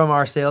 that was from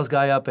our sales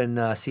guy up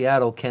in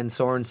Seattle, Ken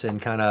Sorensen.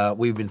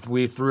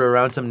 We threw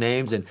around some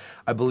names, and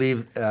I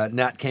believe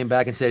Nat came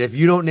back and said, "If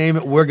you don't name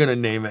it, we're going to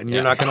name it, and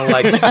you're not going to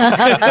like it."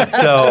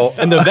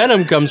 And the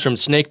venom comes from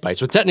snake bite.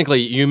 So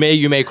technically, you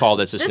may call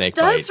this a snake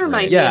bite. This does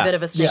remind me a bit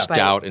of a snake bite.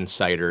 Stout and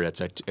cider.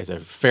 It's a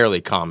fairly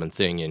common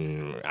thing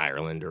in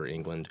Ireland or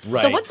England.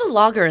 Right. So what's a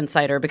lager and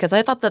cider? Because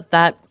I thought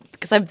that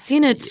because I've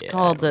seen it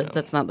called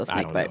that's not the I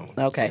snake don't bite.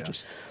 know. Okay. It's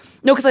just-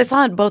 No, because I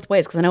saw it both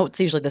ways. Because I know it's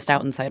usually the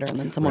stout and cider, and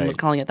then someone was Right.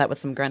 calling it that with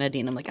some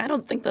grenadine. I'm like, I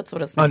don't think that's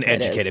what a snake bite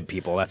Uneducated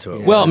people. That's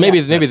what. Well, maybe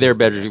they're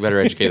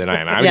better educated than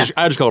I am. I Yeah.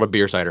 just call it a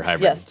beer cider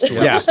hybrid. Yes.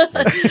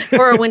 Yeah.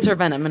 or a winter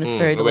venom, and it's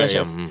very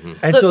delicious.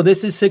 And so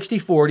this is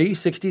 60-40,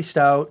 60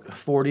 stout,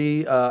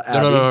 40 Abbey.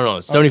 No.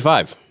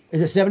 75.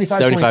 Is it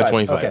 75,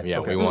 25. Okay. Yeah,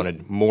 we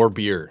wanted more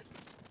beer.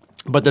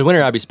 But the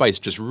Winter Abbey spice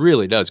just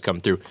really does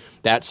come through.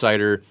 That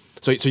cider.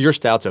 So your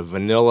stout's a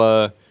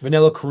vanilla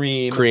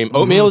cream.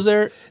 Oatmeal is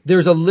there?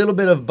 There's a little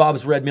bit of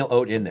Bob's Red Mill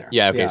oat in there.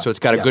 Yeah, okay. So it's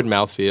got a good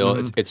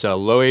mouthfeel. It's a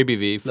low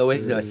ABV. Low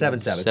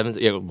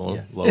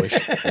 7.7. Lowish.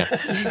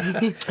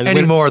 Yeah. And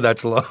Anymore,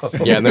 that's low.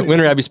 Yeah, and the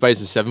Winter Abbey spice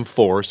is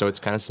 7.4, so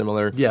it's kind of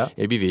similar Yeah.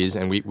 ABVs,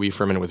 and we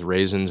ferment it with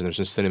raisins, and there's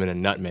some cinnamon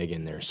and nutmeg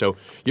in there. So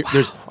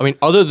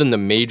other than the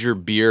major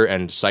beer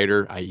and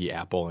cider, i.e.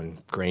 apple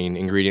and grain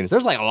ingredients,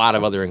 there's like a lot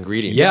of other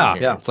ingredients. Yeah. in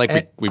here. Yeah. It's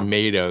like we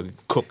made a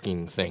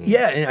cooking thing.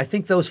 Yeah, and I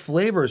think those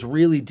flavors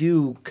really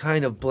do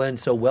kind of blend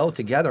so well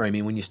together. I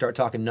mean, when you start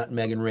talking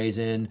nutmeg and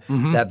raisin,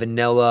 that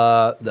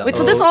vanilla. Wait,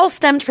 so this all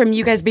stemmed from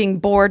you guys being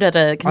bored at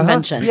a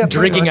convention? Yeah,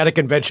 Drinking at a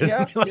convention.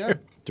 Yeah.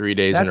 3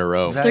 days in a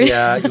row.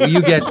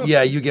 You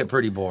get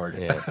pretty bored.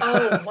 Yeah.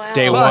 Oh, wow.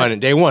 Day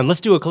one,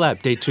 let's do a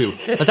collab. Day 2,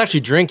 let's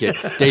actually drink it.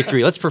 Day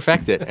 3, let's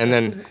perfect it, and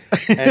then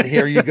And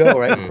here you go,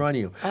 right in front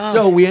of you.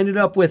 So we ended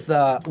up with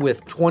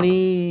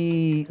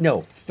 30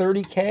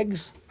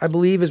 kegs, I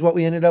believe, is what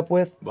we ended up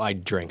with. I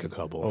drank a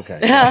couple. Okay.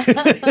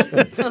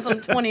 So some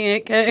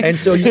 28K. And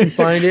so you can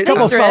find it.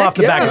 Couple Thanks, fell Rick. off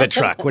the back of the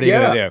truck. What are you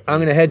going to do? I'm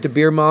going to head to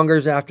Beer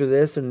Mongers after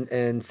this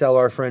and sell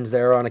our friends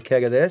there on a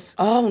keg of this.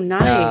 Oh,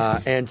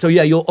 nice. And so,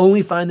 you'll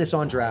only find this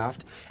on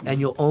draft, and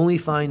you'll only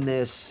find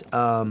this,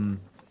 at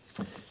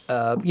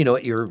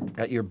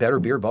your better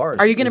beer bars.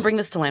 Are you going to bring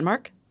this to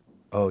Landmark?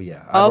 Oh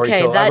yeah.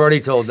 I've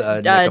already told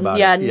Nick about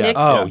it. Nick.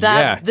 Oh,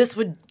 yeah. This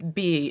would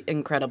be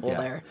incredible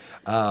there.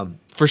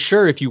 For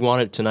sure, if you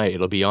want it tonight,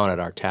 it'll be on at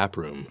our tap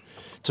room.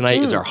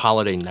 Tonight is our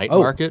holiday night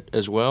market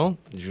as well.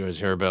 Did you guys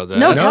hear about that?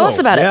 No, tell us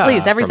about it,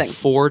 please. Everything. From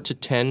 4 to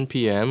 10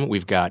 p.m.,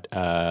 we've got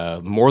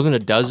more than a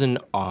dozen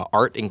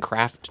art and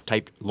craft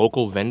type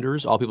local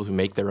vendors, all people who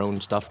make their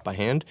own stuff by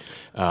hand.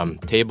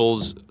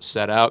 Tables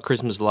set out,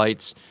 Christmas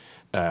lights,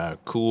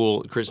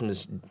 cool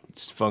Christmas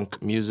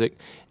funk music,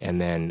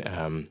 and then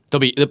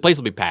the place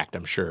will be packed,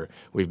 I'm sure.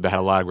 We've had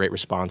a lot of great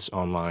response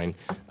online.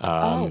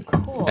 Oh,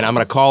 cool. And I'm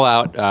going to call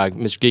out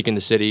Mr. Geek in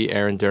the City,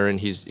 Aaron Duran.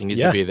 He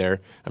needs to be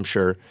there, I'm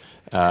sure.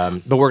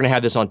 But we're going to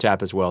have this on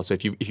tap as well. So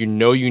if you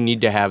know you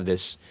need to have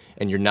this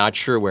and you're not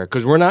sure where,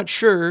 because we're not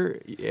sure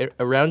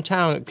around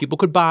town, people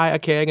could buy a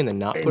keg and then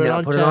not put it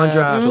on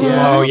draft. Mm-hmm.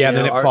 Yeah. Oh, yeah,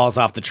 then it falls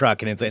off the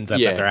truck and it ends up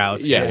at their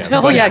house. Yeah.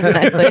 Oh, yeah,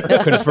 exactly.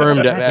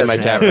 Confirmed at my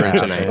tap room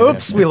tonight.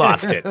 Oops, we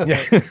lost it.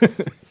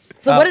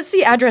 So what is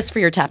the address for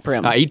your tap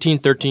room?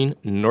 1813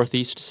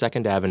 Northeast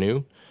 2nd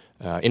Avenue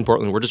in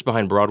Portland. We're just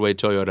behind Broadway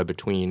Toyota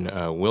between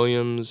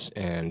Williams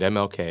and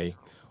MLK,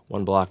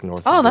 1 block north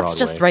of Broadway. That's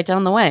just right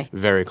down the way.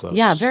 Very close.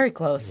 Yeah, very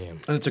close. And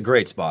it's a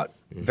great spot.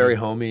 Very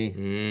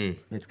homey.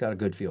 It's got a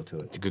good feel to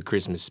it. It's a good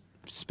Christmas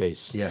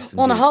space. Yes.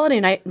 Well, and a indeed. holiday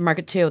night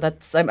market too.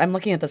 I'm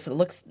looking at this. It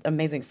looks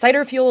amazing.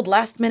 Cider fueled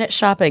last minute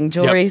shopping,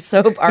 jewelry,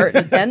 soap, art,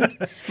 and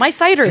my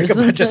ciders. A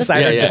bunch of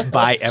cider, just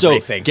buy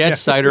everything. So get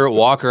cider,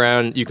 walk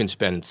around. You can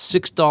spend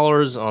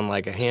 $6 on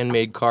like a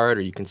handmade card,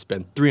 or you can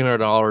spend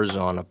 $300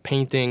 on a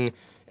painting.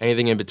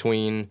 Anything in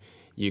between.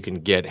 You can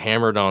get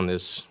hammered on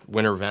this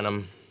Winter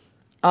Venom.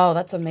 Oh,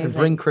 that's amazing. And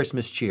bring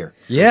Christmas cheer.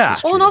 Yeah.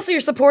 Well, and also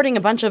you're supporting a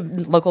bunch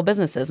of local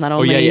businesses, not Oh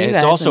only yeah, you and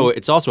guys.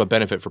 it's also a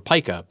benefit for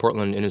PICA,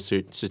 Portland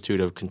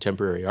Institute of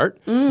Contemporary Art.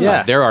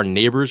 Yeah. They're our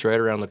neighbors right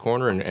around the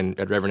corner, and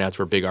at Reverend Nat's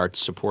we're big arts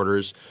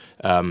supporters.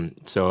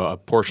 So a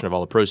portion of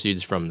all the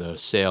proceeds from the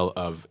sale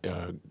of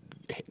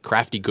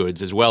crafty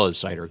goods as well as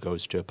cider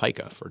goes to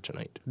PICA for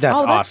tonight. That's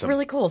oh, that's awesome.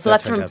 really cool. So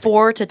that's from fantastic.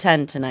 4 to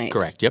 10 tonight.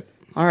 Correct. Yep.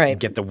 All right.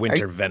 Get the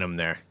Winter Venom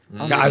there.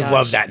 my I gosh.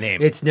 love that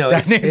name. It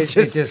name's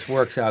just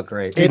works out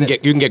great. You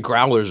can get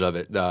growlers of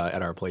it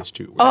at our place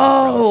too.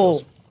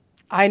 Oh,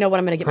 I know what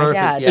I'm going to get my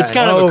dad. Yeah. It's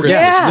kind of a Christmas.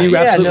 yeah. You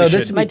absolutely this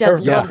should. would My be dad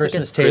perfect loves for a good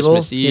Christmas table.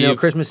 Christmas Eve,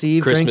 Christmas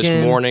Eve, Christmas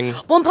drinking. morning,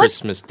 Well, and plus,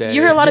 Christmas Day.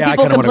 you hear a lot of Yeah, I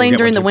people kinda wanna complain get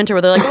during one the too. winter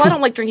where they're like, "Oh, I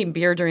don't like drinking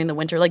beer during the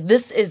winter." Like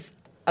this is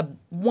a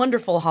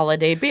wonderful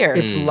holiday beer.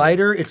 It's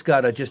lighter. It's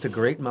got just a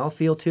great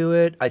mouthfeel to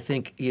it. I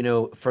think,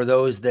 for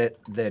those that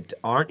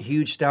aren't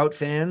huge stout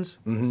fans,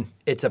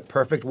 it's a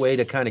perfect way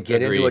to kind of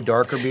get into Agreed. a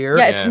darker beer.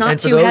 Yeah, it's not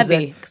and for too those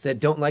heavy. That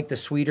don't like the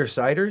sweeter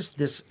ciders,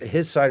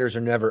 his ciders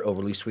are never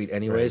overly sweet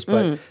anyways,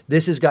 but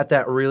this has got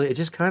that really, it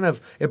just kind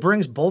of, it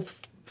brings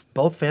both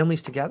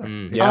families together.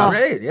 It's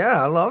great.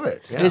 Yeah, I love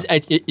it. Yeah.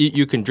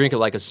 You can drink it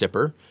like a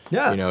sipper.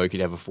 Yeah. You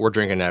could have we're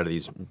drinking out of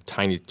these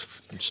tiny,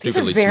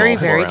 stupidly very,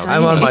 small very 4 ounce. tiny.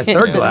 I'm on my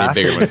third Yeah, glass.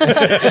 bigger one.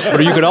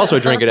 But you could also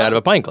drink it out of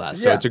a pint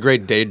glass. So Yeah. it's a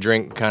great day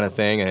drink kind of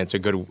thing, and it's a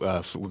good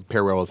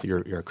pair well with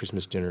your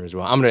Christmas dinner as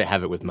well. I'm going to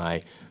have it with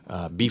my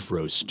beef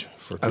roast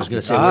for Christmas. I was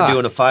going to say, we're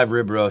doing a 5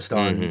 rib roast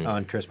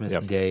on Christmas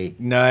Day.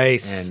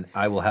 Nice. And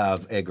I will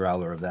have a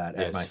growler of that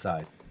at my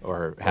side.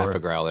 Or half a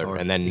growler,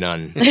 and then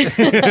none.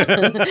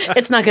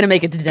 It's not going to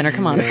make it to dinner.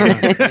 Come on.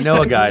 I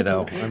know a guy,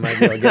 though. I might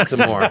be able to get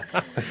some more.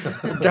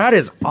 That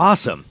is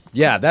awesome.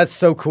 Yeah, that's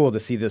so cool to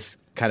see this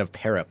kind of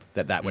pair up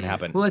that would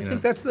happen. Well, I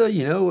think that's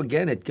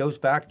again, it goes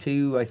back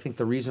to, I think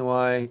the reason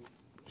why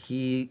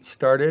he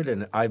started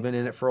and I've been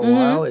in it for a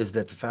while is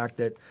that the fact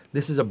that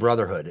this is a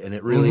brotherhood and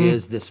it really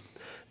is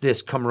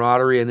this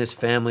camaraderie and this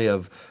family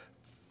of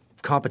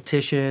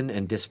competition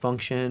and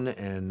dysfunction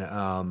and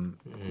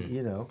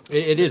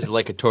It is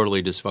like a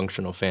totally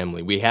dysfunctional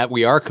family.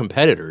 We are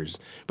competitors,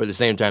 but at the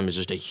same time, it's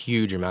just a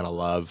huge amount of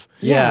love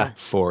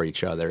for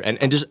each other,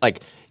 and just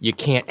like you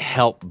can't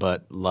help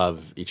but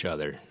love each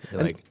other.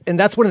 And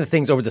that's one of the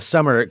things over the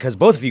summer, because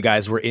both of you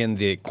guys were in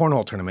the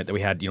cornhole tournament that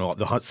we had,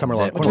 the summer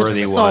long cornhole.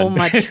 Worthy so one.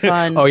 much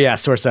fun. Oh yeah,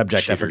 sore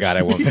subject. I forgot.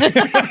 I won't.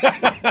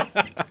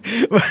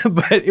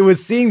 But it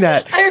was seeing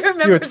that. I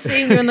remember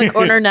seeing you in the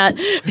corner, Nat,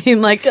 being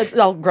like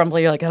all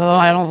grumbly. You're like, "Oh,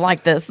 I don't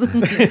like this."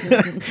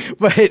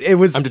 But it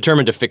was. I'm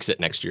determined to fix it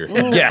next year.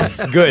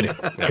 Yes, good,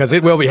 because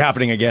it will be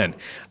happening again.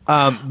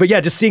 But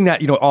yeah, just seeing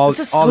that, all This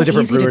is all so the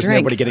different easy to brewers and drink.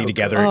 everybody getting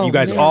together. Oh, You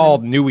guys man. all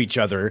knew each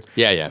other.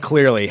 Yeah.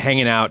 Clearly,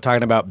 hanging out,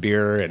 talking about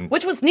beer, and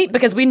Which was neat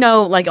because we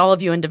know like all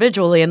of you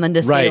individually, and then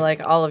to see Right.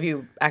 like all of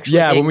you actually.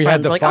 Yeah, being when we had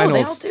friends, the like, oh, they all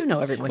finals- do know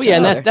everyone. Well, yeah,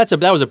 and together.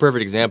 that was a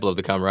perfect example of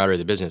the camaraderie of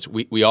the business.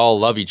 We all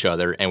love each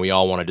other, and we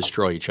all want to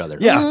destroy each other.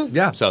 Yeah.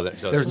 Yeah. So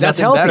there's That's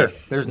nothing healthy. better.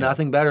 There's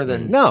nothing better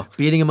than No.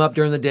 beating him up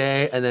during the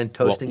day and then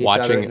toasting each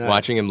other at night.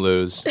 watching him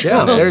lose.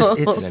 Yeah, and then,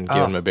 it's and then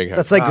give him a big hug.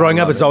 that's like growing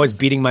up love is it. always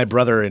beating my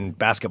brother in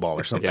basketball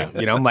or something.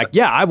 Yeah. I'm like,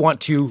 yeah, I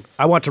want to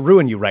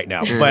ruin you right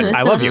now, but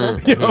I love you.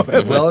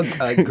 Well,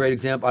 a great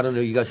example. I don't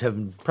know. You guys have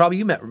probably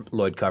you met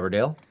Lloyd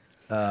Coverdale.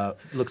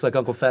 Looks like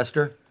Uncle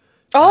Fester.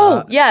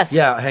 Oh yes.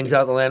 Yeah, hangs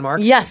out at the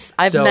Landmark. Yes,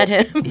 I've So met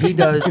him. He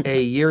does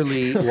a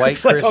yearly white like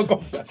Christmas.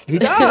 Uncle Fester. He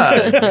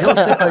does. He'll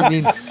say, I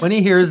mean, when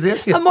he hears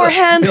this, I'm more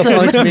he'll handsome.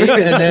 punch me,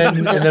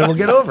 and then we'll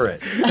get over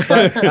it.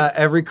 But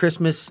every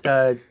Christmas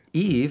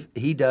Eve,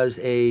 he does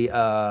a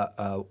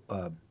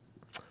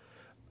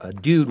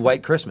dude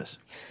White Christmas,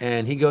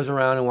 and he goes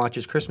around and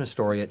watches Christmas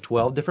Story at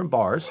 12 different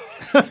bars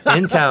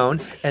in town,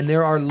 and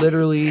there are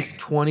literally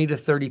 20 to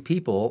 30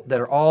 people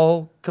that are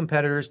all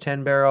competitors.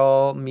 10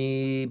 Barrel,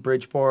 me,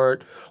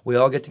 Bridgeport. We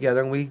all get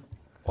together and we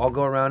all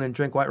go around and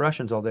drink White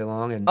Russians all day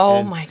long. And Oh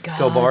and my go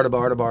God. bar to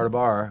bar to bar to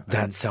bar.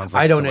 That And sounds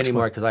like I so don't much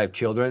anymore fun. because I have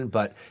children,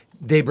 but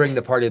they bring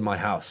the party to my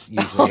house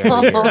usually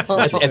every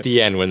year. at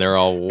the end when they're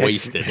all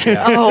wasted.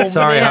 Oh,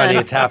 Sorry, man. honey,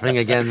 it's happening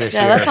again this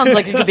Yeah, year. that sounds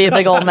like it could be a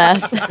big old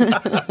mess.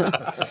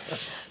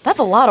 That's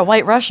a lot of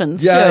White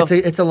Russians. Yeah, too.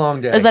 it's a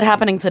long day. Is that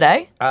happening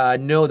today?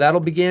 No, that'll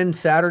begin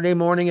Saturday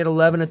morning at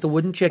 11 at the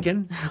Wooden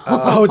Chicken.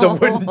 Oh, the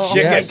wooden chicken.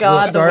 Yes, God,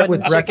 we'll the start with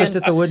Wooden breakfast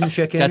Chicken. at the Wooden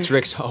Chicken. That's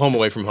Rick's home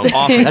away from home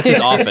office. That's his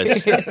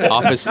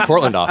office,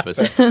 Portland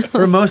office.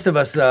 for most of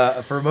us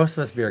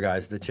beer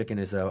guys. The chicken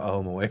is a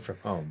home away from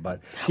home.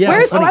 But yeah,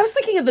 Where's? it's Oh, funny. I was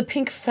thinking of the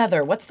Pink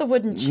Feather. What's the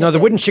wooden chicken? No, the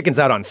wooden chicken's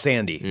out on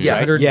Sandy. yeah,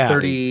 right?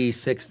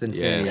 136th and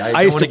Sandy. I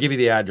don't used want to to- give you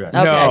the address.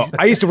 Okay. No,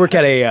 I used to work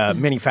at a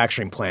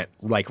manufacturing plant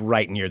like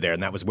right near there,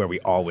 and that was was where we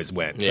always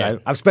went. Yeah.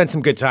 So I've spent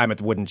some good time at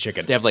the Wooden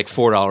Chicken. They have like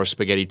 $4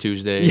 Spaghetti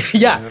Tuesday.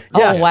 Yeah.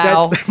 Oh,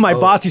 wow. My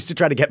boss used to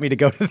try to get me to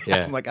go to that.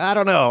 Yeah. I'm like, I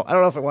don't know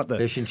if I want the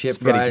Fish and chip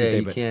Spaghetti Friday. Tuesday,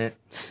 You but- can't.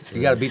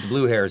 You got to beat the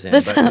blue hairs in.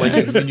 But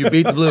when you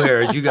beat the blue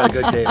hairs, you got a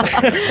good table.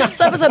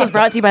 This episode is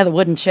brought to you by the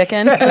Wooden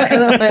Chicken.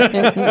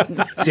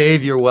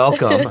 Dave, you're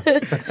welcome.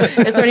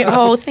 Is there any?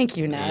 Oh, thank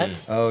you,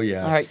 Nat. Oh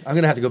yes. All right. I'm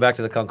gonna have to go back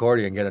to the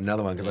Concordia and get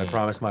another one because I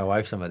promised my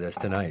wife some of this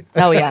tonight.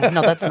 Oh yeah,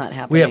 no, that's not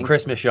happening. We have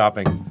Christmas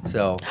shopping,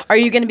 so. Are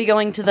you going to be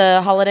going to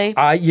the holiday?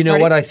 You know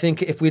party? what? I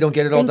think if we don't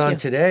get it all Thank done you.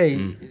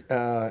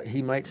 today,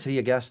 he might see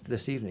a guest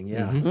this evening.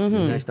 Yeah, It'd be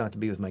nice not to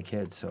be with my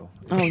kids. So.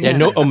 Oh, Yeah,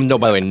 no. No.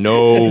 By the way,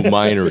 no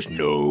minors.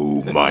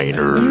 No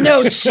minors.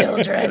 No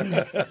children.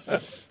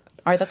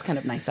 All right, that's kind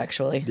of nice,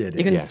 actually. It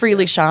You can is.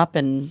 freely shop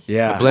and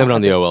Yeah. Blame it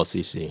on the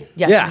OLCC.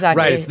 yes, Yeah,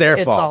 exactly. right. It's their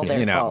fault. All their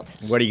you know, fault.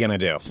 what are you gonna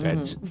do?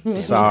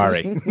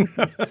 Sorry.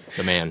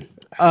 The man.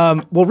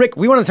 Well, Rick,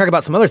 we want to talk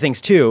about some other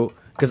things too,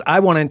 because I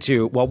wanted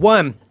to. Well,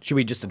 one, should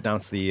we just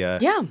announce the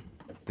Yeah,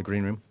 the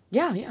green room?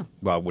 yeah.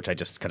 Well, which I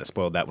just kind of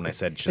spoiled that when I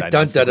said, should I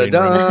Dun announce the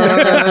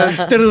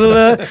dun green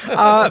room?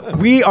 dun.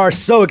 We are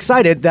so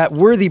excited that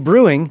Worthy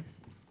Brewing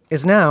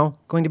is now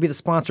going to be the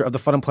sponsor of the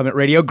Fun Employment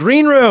Radio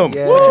Green Room.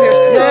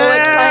 We're so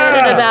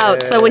excited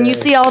about. So when you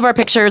see all of our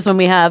pictures, when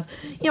we have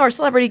our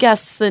celebrity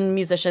guests and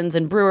musicians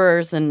and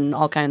brewers and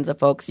all kinds of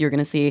folks, you're going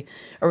to see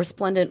a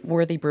resplendent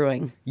Worthy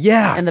Brewing.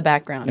 Yeah. In the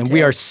background, And too.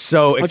 we are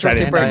so we're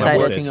excited super to And come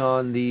I'm up excited. with working this.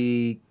 on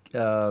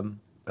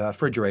the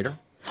refrigerator.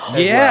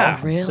 Yeah.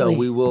 Really? So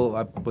we will.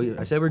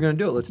 I said we're going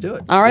to do it. Let's do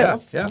it. All right, Yeah,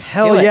 let's yeah.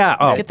 Hell do it. yeah. Let's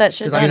Oh. get that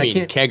shit 'Cause I done. I mean,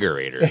 mean,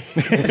 kegerator.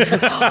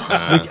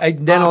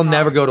 Then I'll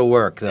never go to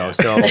work though.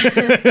 So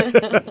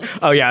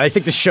Oh yeah, I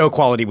think the show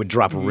quality would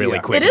drop really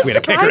quick It if is we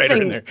had a kegerator in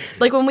surprising. there.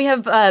 Like when we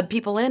have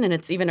people in and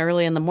it's even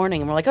early in the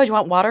morning and we're like, oh, do you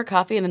want water,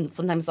 coffee? And then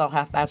sometimes I'll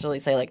half-bastardly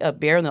say like a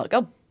beer and they're like,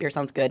 oh, beer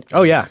sounds good.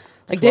 Oh yeah.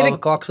 Like 12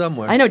 o'clock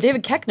somewhere. I know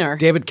David Keckner.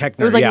 David Keckner,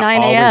 It was like yeah,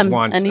 9 always a.m.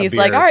 wants and a he's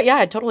like, beer. all right, yeah,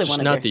 I totally Just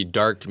want a not beer. the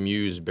Dark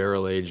Muse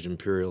barrel-aged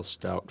imperial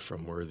stout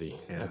from Worthy.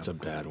 That's a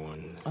bad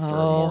one for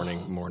a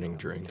morning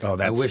drink. Oh, I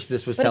that's. wish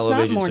this was But it's not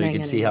television so you morning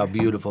could see how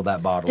anymore. beautiful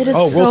that bottle It is. is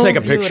Oh, we'll so take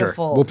a picture.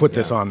 beautiful. We'll put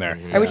this on there.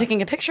 Are we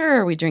taking a picture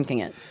or are we drinking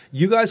it?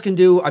 You guys can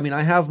do. I mean,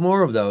 I have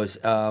more of those.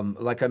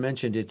 Like I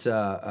mentioned, it's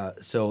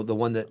so the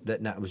one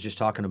that Nat was just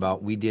talking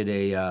about. We did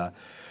a.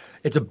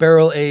 It's a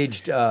barrel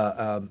aged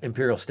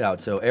imperial stout.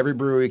 So every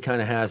brewery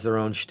kind of has their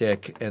own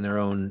shtick and their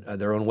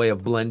own way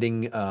of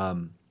blending.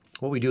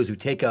 What we do is we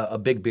take a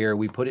big beer,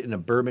 we put it in a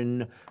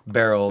bourbon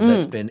barrel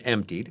that's been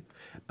emptied.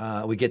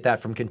 We get that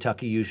from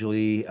Kentucky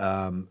usually,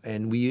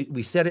 and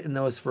we set it in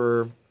those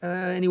for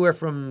anywhere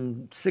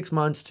from 6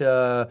 months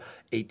to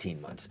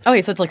 18 months.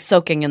 Okay, so it's like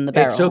soaking in the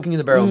barrel. It's soaking in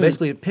the barrel.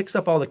 Basically, it picks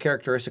up all the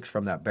characteristics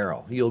from that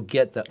barrel. You'll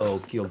get the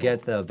oak, you'll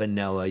get the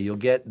vanilla, you'll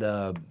get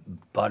the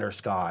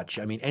butterscotch.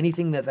 I mean,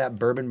 anything that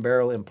bourbon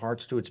barrel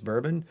imparts to its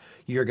bourbon,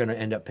 you're going to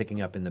end up picking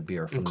up in the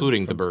beer.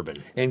 Including the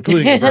bourbon.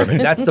 Including the bourbon.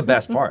 That's the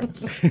best part.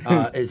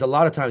 Is a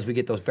lot of times we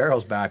get those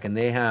barrels back and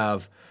they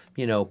have,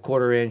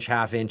 quarter inch,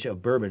 half inch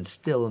of bourbon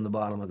still in the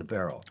bottom of the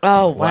barrel.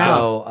 Oh,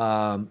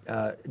 wow.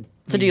 So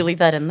So do you leave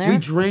that in there? we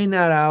drain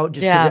that out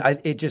just Yeah.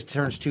 because it just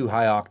turns too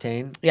high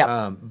octane.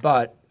 Yeah.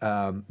 But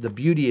the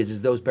beauty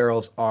is those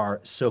barrels are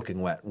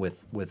soaking wet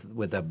with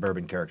that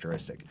bourbon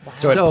characteristic.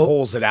 So it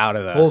pulls it out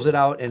of the. Pulls it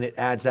out and it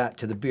adds that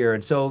to the beer.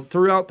 And so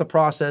throughout the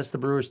process, the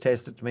brewers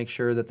taste it to make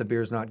sure that the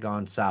beer's not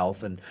gone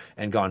south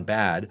and gone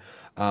bad.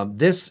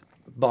 This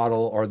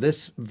bottle or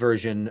this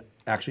version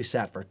actually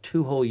sat for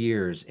 2 whole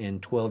years in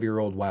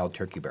 12-year-old wild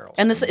turkey barrels.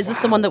 and is this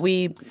the one that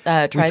we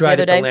tried, We the tried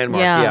other at day? the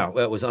Landmark.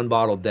 Yeah, it was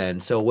unbottled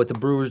then. So what the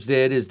brewers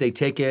did is they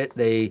take it.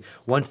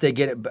 Once they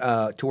get it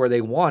to where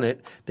they want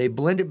it, they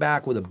blend it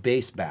back with a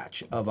base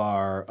batch of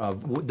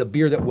the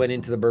beer that went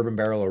into the bourbon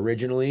barrel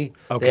originally.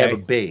 Okay. They have a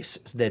base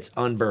that's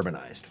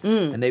unbourbonized,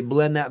 and they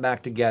blend that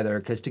back together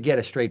because to get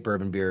a straight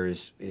bourbon beer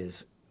is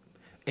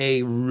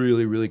A,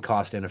 really, really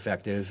cost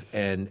ineffective,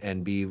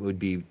 and B, it would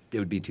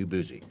be too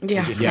boozy.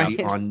 Yeah, It would just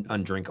be right.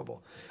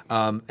 undrinkable.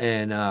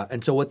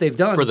 And so what they've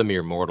done For the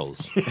mere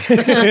mortals.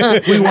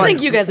 I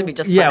think you guys would be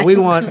just yeah,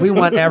 fine. we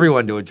want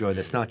everyone to enjoy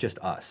this, not just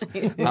us.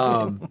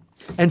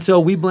 And so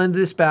we blend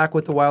this back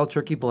with the wild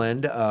turkey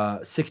blend.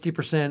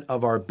 60%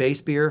 of our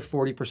base beer,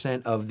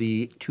 40% of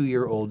the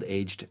 2-year-old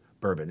aged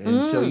bourbon,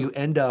 and so you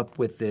end up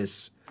with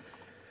this.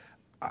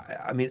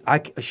 I mean,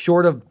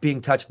 short of being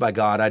touched by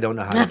God, I don't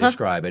know how to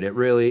describe it. It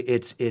really,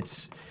 it's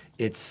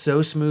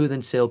so smooth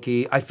and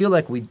silky. I feel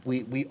like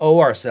we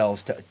owe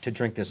ourselves to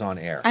drink this on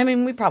air. I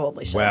mean, we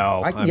probably should.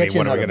 Well, I can I get mean, you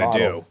what are we another going to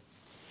bottle. do?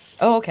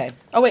 Oh, okay.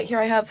 Oh, wait, here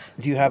I have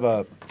Do you have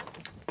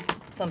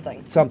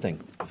something. something?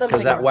 Something.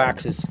 Because that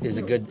wax is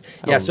a good.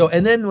 Yeah. So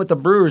and then what the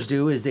brewers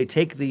do is they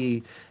take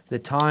the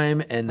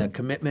time and the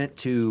commitment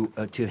to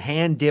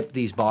hand dip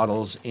these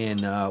bottles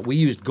in. We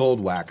used gold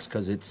wax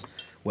because it's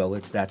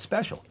that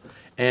special.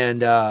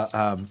 And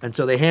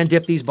so they hand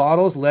dip these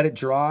bottles, let it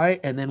dry,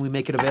 and then we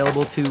make it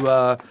available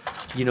to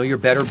your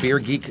better beer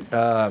geek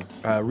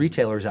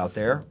retailers out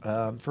there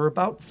for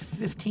about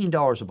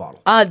 $15 a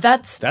bottle.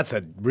 That's That's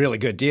a really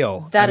good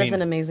deal. that I is mean,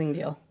 an amazing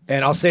deal.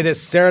 And I'll say this,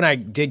 Sarah and I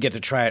did get to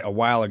try it a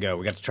while ago.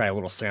 We got to try a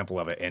little sample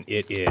of it, and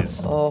it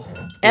is. Oh,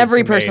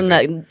 every person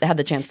amazing. that had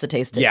the chance to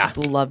taste it Yeah. just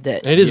loved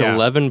it. And it is Yeah.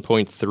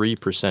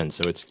 11.3%,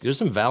 so there's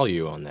some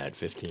value on that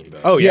 $15.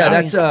 Oh, yeah.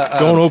 That's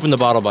Don't open the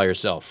bottle by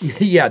yourself.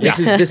 yeah.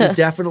 This is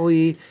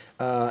definitely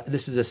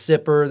this is a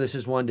sipper. This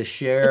is one to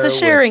share. It's a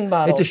sharing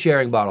bottle. It's a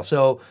sharing bottle.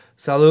 So,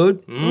 salud.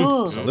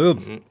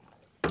 Salud.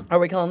 Are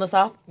we killing this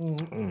off?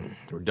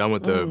 We're done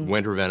with the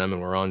Winter Venom,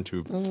 and we're on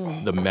to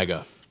the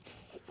Mega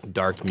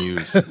Dark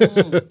Muse.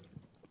 You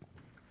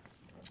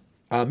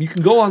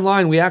can go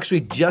online. We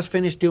actually just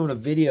finished doing a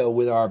video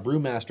with our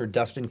brewmaster,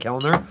 Dustin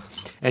Kellner,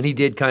 and he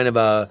did kind of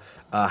a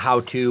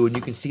how-to, and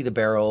you can see the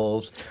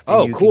barrels.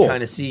 Oh, and you cool. can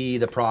kind of see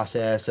the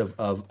process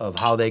of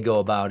how they go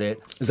about it.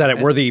 Is that at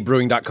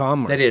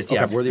worthybrewing.com? That is,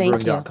 yeah, Okay.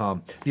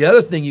 worthybrewing.com. The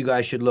other thing you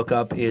guys should look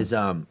up is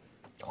the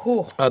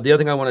other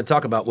thing I want to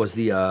talk about was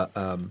the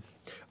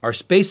our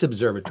space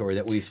observatory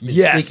that we've been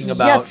Yes. speaking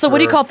about. Yes. So what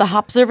do you for- call it? The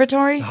Hop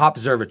Observatory? Hop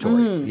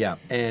Observatory, yeah.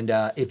 And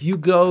if you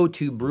go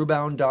to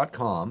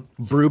brewbound.com,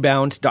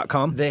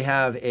 Brewbound.com. they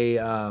have a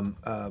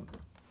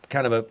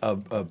kind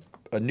of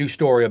a new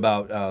story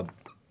about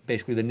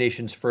basically the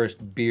nation's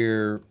first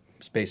beer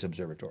space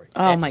observatory.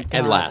 Oh my god.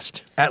 And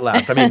last. At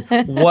last. I mean,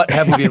 what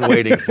have we been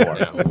waiting for?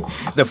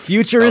 The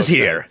future is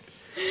here.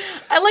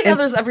 I like how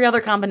there's every other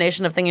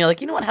combination of thing. You're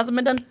like, you know what hasn't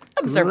been done?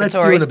 Observatory. Let's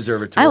do an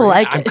observatory. I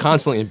like I'm it.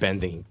 constantly in bed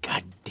thinking,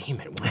 God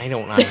damn it, why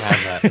don't I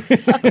have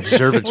an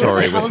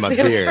observatory What the with hell my is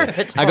the beer?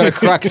 observatory? I go to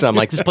Crux, I'm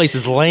like, this place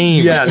is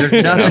lame. Yeah, there's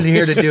nothing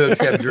here to do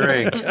except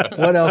drink.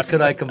 What else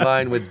could I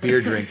combine with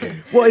beer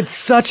drinking? Well, it's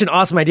such an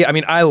awesome idea. I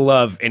mean, I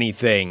love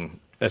anything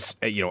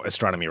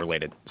astronomy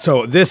related.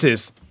 So this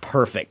is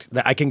perfect.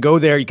 That I can go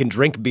there, you can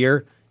drink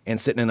beer and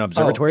sit in an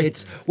observatory.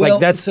 It's well,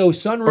 that's so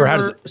Sun or how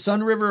does River,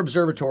 Sun River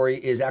Observatory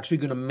is actually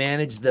going to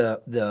manage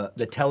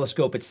the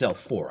telescope itself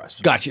for us.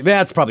 Gotcha.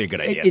 That's probably a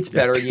good idea. It's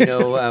better, you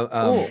know.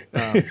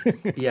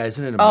 Yeah,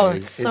 isn't it amazing? Oh,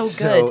 it's so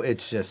good.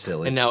 It's just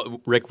silly. And now,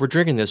 Rick, we're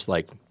drinking this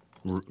like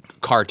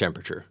car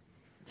temperature.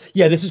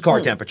 Yeah, this is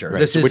car temperature. Right,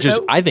 This which is,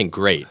 I think,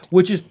 great.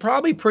 which is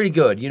probably pretty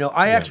good. You know,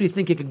 I actually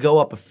think it could go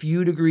up a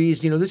few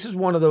degrees. You know, this is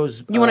one of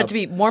those. You want it to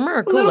be warmer or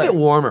a cooler? little bit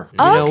warmer. You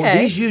Oh, know, okay.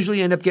 these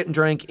usually end up getting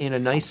drank in a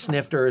nice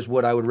snifter. Is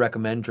what I would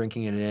recommend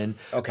drinking it in.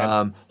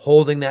 Okay.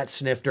 Holding that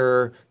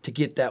snifter to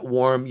get that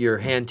warm, your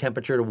hand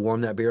temperature to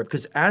warm that beer up.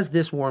 Because as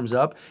this warms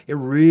up, it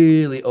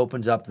really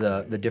opens up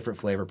the different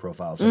flavor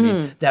profiles. I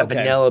mean, that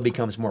vanilla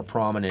becomes more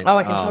prominent. Oh,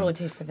 I can totally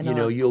taste the You vanilla.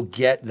 know, you'll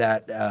get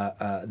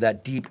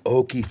that deep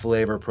oaky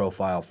flavor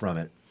profile from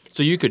it.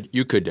 So you could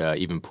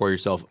even pour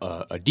yourself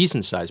a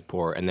decent sized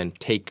pour and then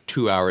take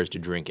 2 hours to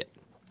drink it.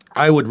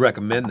 I would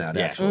recommend that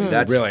actually.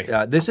 That's Really?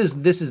 this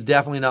is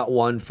definitely not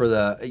one for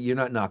the. You're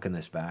not knocking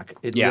this back.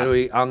 It Yeah.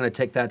 literally. I'm going to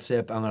take that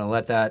sip. I'm going to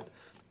let that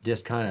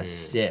just kind of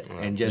sit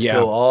and just Yeah.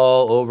 go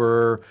all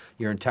over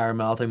your entire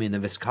mouth. I mean, the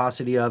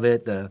viscosity of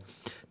it, the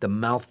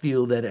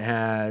mouthfeel that it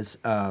has,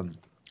 Oh,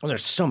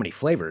 there's so many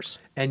flavors.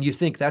 and you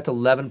think that's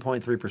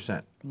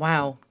 11.3%,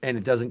 Wow. and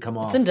it doesn't come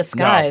off. It's in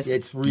disguise.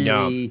 It's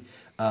really.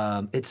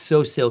 It's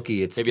so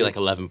silky. It's Maybe like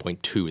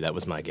 11.2. That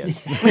was my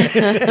guess.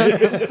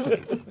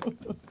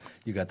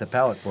 you got the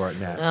palate for it,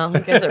 Nat. Oh, you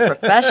guys are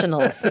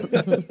professionals.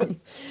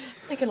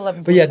 I get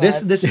 11. But yeah,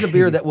 this is a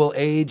beer that will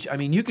age. I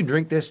mean, you can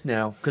drink this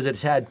now because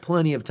it's had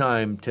plenty of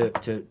time to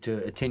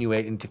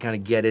attenuate and to kind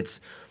of get its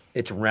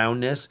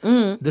roundness.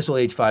 This will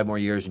age 5 more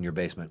years in your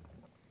basement.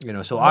 You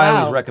know, so I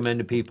always Wow. recommend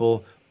to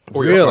people.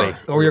 Or your car.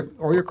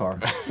 Or your car.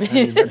 I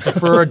mean, I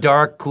prefer a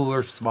dark,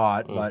 cooler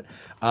spot, but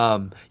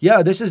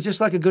yeah, this is just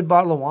like a good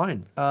bottle of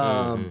wine.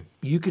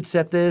 You could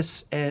set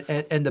this,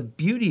 and the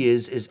beauty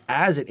is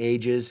as it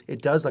ages,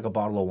 it does like a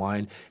bottle of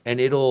wine, and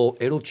it'll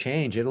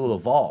change, it'll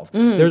evolve.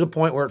 There's a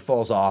point where it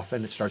falls off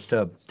and it starts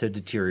to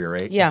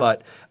deteriorate. Yeah.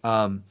 But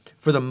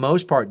for the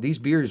most part, these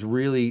beers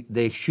really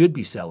they should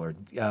be cellared.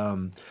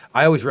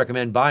 I always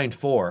recommend buying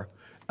 4,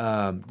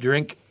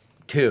 drink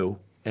 2.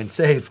 And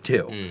save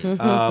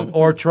 2,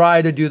 or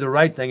try to do the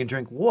right thing and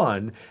drink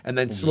 1, and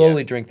then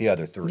slowly drink the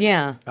other 3.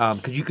 Yeah.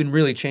 Because you can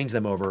really change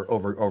them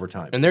over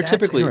time. And they're That's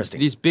typically interesting.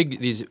 these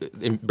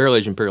barrel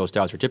aged imperial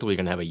stouts are typically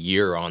going to have a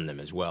year on them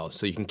as well,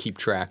 so you can keep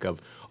track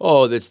of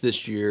that's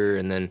this year,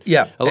 and then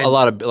Yeah, a and-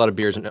 lot of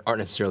beers aren't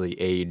necessarily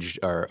aged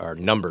are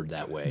numbered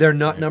that way. They're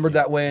not numbered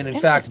that way, and in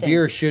fact, Interesting.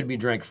 beer should be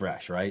drank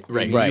fresh, right?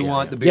 Right. You Right.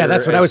 want the Yeah, beer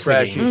that's what as I was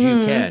fresh thinking. as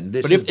you can.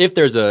 This But is, if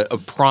there's a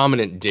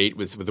prominent date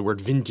with the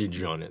word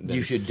vintage on it, then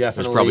You should there's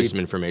probably definitely- some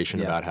information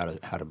yeah. about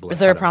how to blend. Is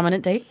there a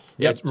prominent date?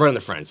 Yeah, it's right on the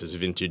front. It says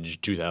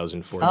vintage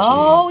 2014.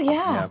 Oh,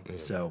 yeah.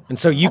 so. And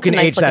so you That's a can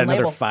nice age that looking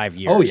another label. 5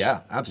 years. Oh yeah,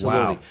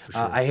 absolutely.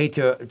 Wow. I hate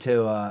to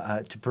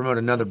promote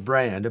another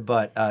brand,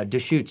 but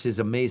Deschutes is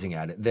amazing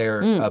at it.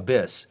 They're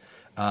Abyss.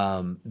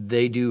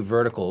 They do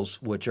verticals,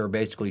 which are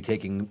basically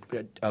taking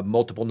a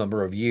multiple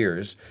number of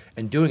years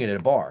and doing it at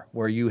a bar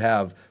where you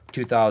have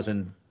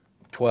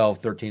 2012,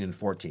 13, and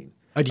 14.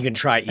 And you can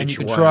try each one. And you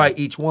can try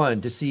each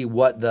one to see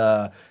what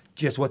the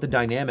just what the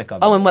dynamic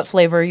of it Oh, and what is.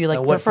 flavor you like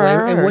And what prefer?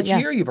 flavor, and or- what yeah.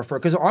 year you prefer.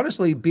 Because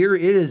honestly, beer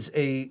is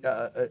an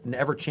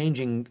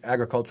ever-changing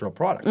agricultural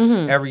product.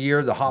 Mm-hmm. Every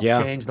year, the hops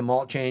change, the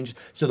malt change.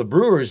 So the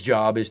brewer's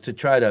job is to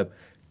try to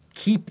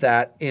keep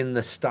that in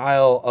the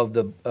style of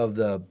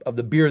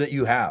the beer that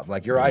you have.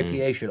 Like your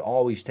IPA should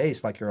always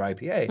taste like your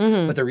IPA.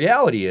 Mm-hmm. But the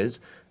reality is,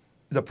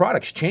 the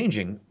product's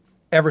changing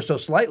ever so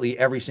slightly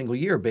every single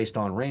year based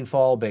on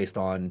rainfall, based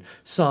on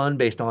sun,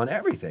 based on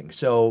everything.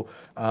 So.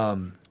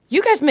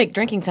 You guys make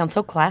drinking sound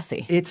so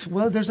classy. It's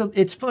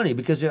funny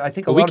because I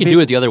think a But lot we of can people, do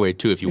it the other way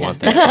too if you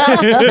want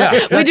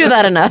that. We do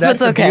that enough.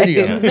 that's It's the okay.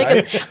 beauty of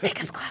it, Make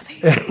us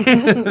classy.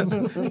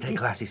 Stay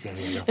classy, San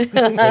Diego. Stay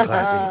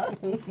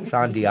classy.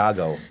 San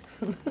Diego.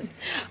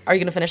 Are you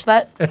going to finish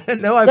that?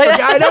 No, I forgot.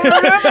 I don't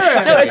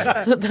remember. No,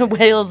 it's the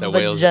whale's The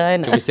whales.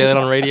 vagina. Can we say that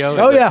on radio?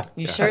 Oh yeah.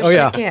 You sure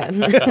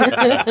can.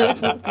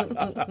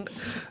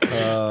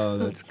 Oh,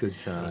 that's good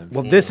time.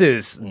 Well, this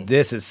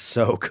is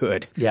so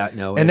good. Yeah,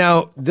 no. And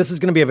now this is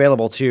going to be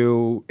available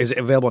to. Is it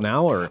available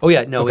now or? Oh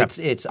yeah, no,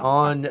 Okay. it's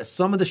on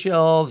some of the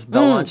shelves.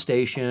 Belmont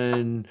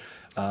Station.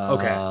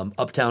 Okay.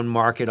 Uptown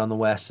Market on the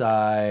west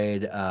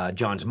side.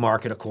 John's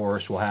Market, of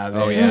course, will have it.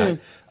 Oh,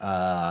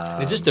 yeah.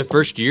 Is this the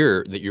first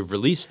year that you've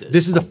released this?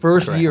 This is the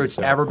first year it's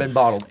ever been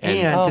bottled.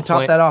 And to top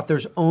plant- that off,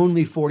 there's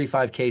only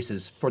 45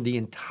 cases for the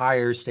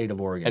entire state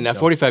of Oregon. And now So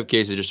 45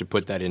 cases, just to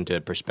put that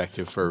into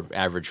perspective for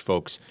average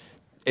folks,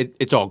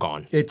 it's all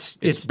gone. It's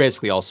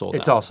basically all sold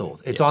It's out. all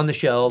sold. It's on the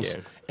shelves,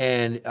 Yeah.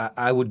 and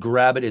I would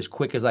grab it as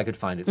quick as I could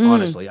find it.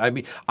 Honestly, I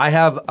mean, I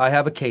have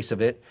a case of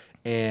it,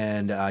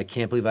 and I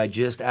can't believe I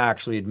just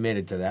actually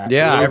admitted to that.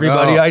 Yeah.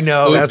 everybody Oh. I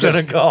know is That's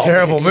gonna a call.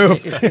 terrible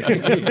move.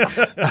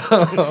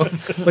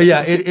 But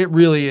yeah, it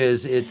really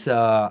is. It's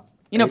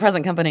You know,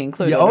 present company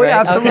included. yeah, oh yeah,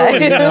 right? absolutely.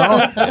 Okay. You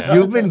know?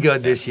 You've been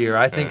good this year.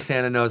 I think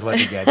Santa knows what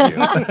to get you.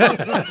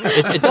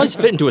 It does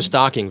fit into a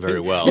stocking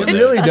very well. It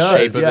really does.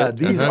 Shape of Yeah, it.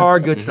 these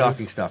are good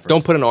stocking stuffers.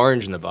 Don't put an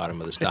orange in the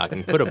bottom of the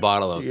stocking. Put a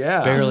bottle of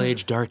Yeah.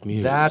 barrel-aged dark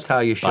Muse. That's how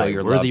you show by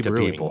your Worthy love to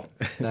Brewing. people.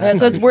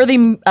 So it's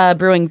Worthy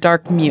Brewing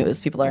Dark Muse.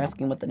 People are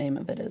asking what the name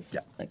of it is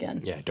again.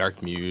 Yeah,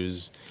 dark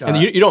Muse. And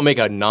you don't make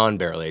a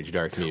non-barrel-aged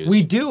dark Muse.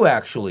 We do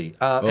actually,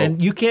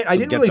 and you can't. I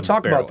didn't get really them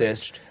talk about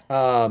this.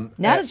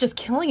 Nat is just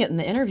killing it in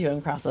the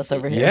interviewing process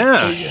over here.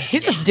 Yeah.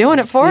 He's just doing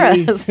it for us.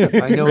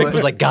 I know. Rick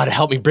was like, God,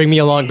 help me, bring me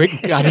along.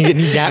 I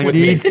need that with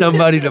me. need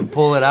somebody to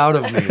pull it out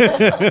of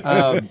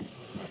me.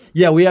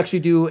 Yeah, we actually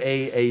do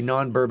a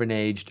non-bourbon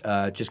aged,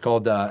 just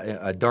called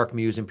a Dark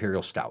Muse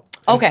Imperial Stout.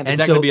 Okay. Is And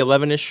that so- going to be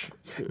 11-ish?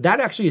 That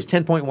actually is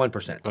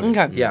 10.1%.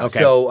 Okay. Yeah. Okay.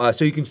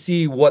 So you can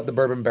see what the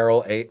bourbon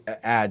barrel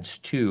adds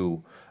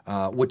to,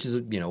 which is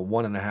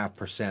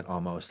 1.5%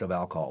 almost of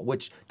alcohol,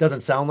 which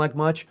doesn't sound like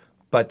much,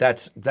 but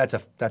that's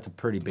a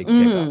pretty big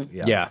tick up.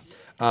 Yeah.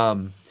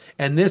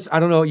 And this, I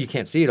don't know, you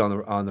can't see it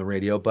on the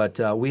radio, but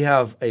we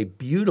have a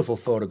beautiful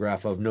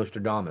photograph of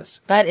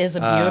Nostradamus. That is a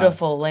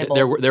beautiful label.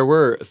 There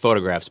were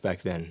photographs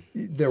back then.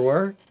 There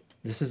were.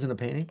 This isn't a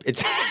painting.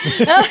 It's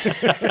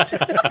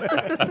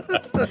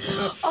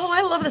Oh,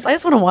 I love this. I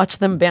just want to watch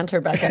them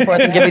banter back and forth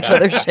and give each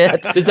other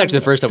shit. This is actually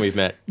the first time we've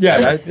met.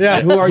 Yeah.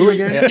 Who are you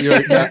again?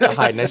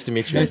 Hi, nice to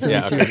meet you. Nice to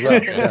meet you as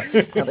well.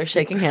 Yeah. Now they're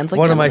shaking hands like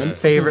One of my gentlemen.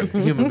 favorite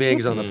human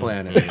beings on the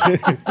planet.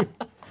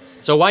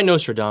 So why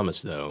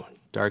Nostradamus, though?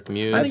 Dark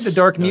Muse? I think the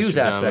dark muse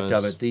Nostradamus. aspect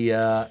of it,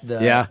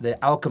 the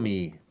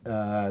alchemy,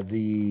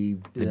 the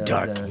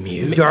dark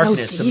muse.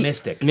 darkness, So the deep.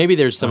 mystic. Maybe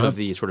there's some of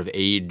the sort of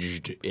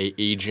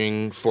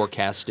aging,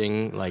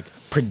 forecasting, like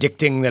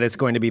Predicting that it's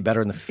going to be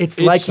better in the future. It's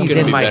like gonna he's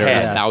in be my better in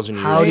head. 1,000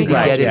 years. How did he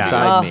Right. get Yeah.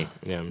 inside Oh. me?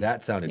 Yeah.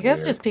 That sounded You guys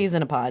are weird. just peas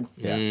in a pod.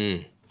 Yeah.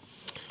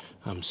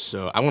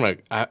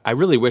 I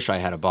really wish I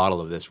had a bottle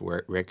of this,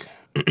 Rick.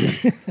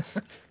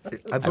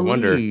 I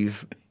wonder-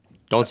 believe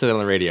Don't say that on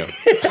the radio.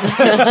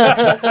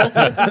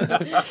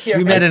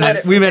 we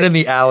met in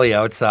the alley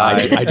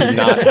outside. I do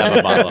not have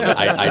a bottle of it.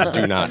 I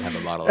do not have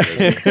a bottle of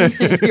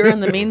this. You're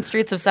in the mean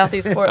streets of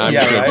Southeast Portland. I'm Yeah,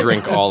 just going right. to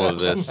drink all of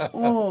this.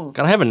 God,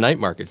 I have a night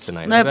market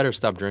tonight. I Nope. better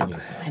stop drinking.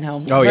 I know.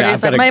 Oh, yeah, What do you say?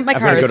 I've gotta- my I've car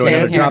gotta is go to staying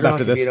another here. job Drunk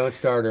after if this. you don't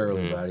start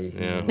early, buddy.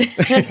 Yeah.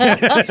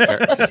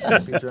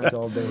 Be drunk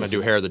all day. I'm going to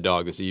do hair of the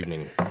dog this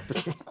evening.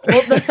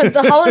 Well,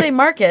 the holiday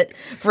market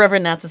for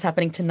Reverend Nat's is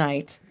happening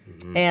tonight.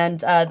 And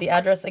the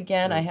address,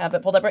 again, I have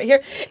it pulled up right here.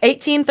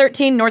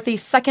 1813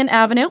 Northeast 2nd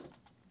Avenue.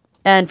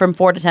 And from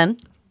 4 to 10.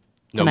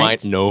 No,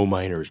 Tonight. no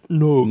minors.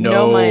 No.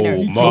 No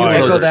minors. One of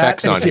those Echo that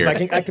effects and on see If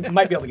here. I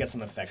might be able to get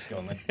some effects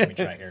going. Let me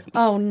try here.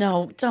 Oh,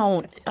 no,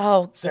 don't.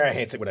 Oh, Sarah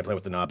hates it when I play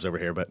with the knobs over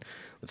here, but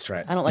let's try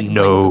it. I don't like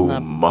No playing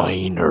with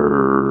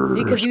minors.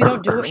 See, 'cause you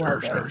don't do it well,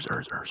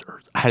 though.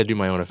 I had to do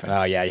my own effects.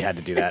 Oh yeah, you had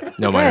to do that.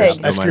 No Good. minors.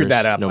 No I screwed minors,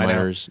 that up, No I know.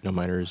 minors. No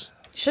minors.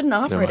 Shouldn't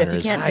offer No it if you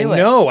minors. can't I do it.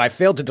 know. I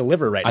failed to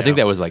deliver right now. I think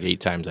that was like 8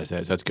 times I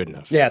said it, so that's good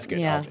enough. Yeah, it's good.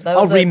 Yeah, that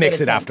I'll was a good remix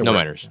it attempt. afterward. No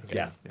minors. Okay.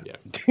 Yeah.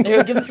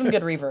 Yeah. Give him some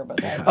good reverb.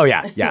 Okay. Oh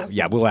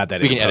yeah. We'll add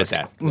that. We in can edit post.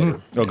 that.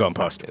 later. We'll go and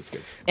post. It's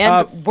good.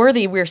 And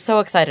Worthy, we're so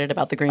excited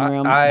about the green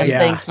room.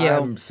 Thank you.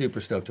 I'm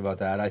super stoked about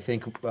that. I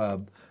think.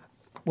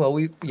 Well,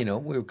 we've going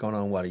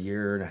on a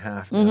year and a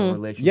half now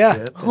relationship. Yeah.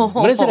 and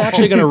When is it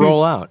actually going to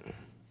roll out?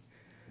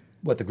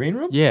 What, the green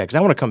room? Yeah, because I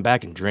want to come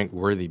back and drink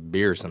Worthy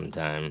beer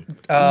sometime.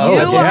 You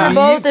are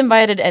both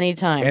invited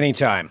anytime.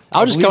 Anytime.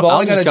 I'll just All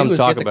I come gotta do is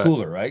talk get the about.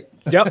 cooler, right?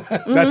 Yep,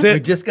 that's We it.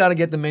 just got to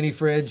get the mini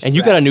fridge. And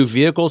you got a new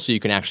vehicle, so you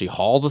can actually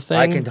haul the thing.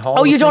 I can haul.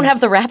 Oh, the you don't thing.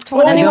 have the wrapped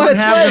one I anymore? don't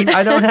have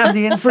I don't have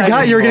the inside.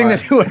 Forgot you were getting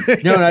anymore. the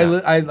new one.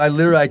 No, and I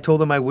literally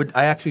told them I would.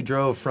 I actually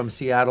drove from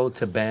Seattle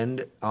to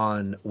Bend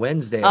on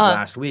Wednesday of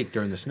last week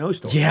during the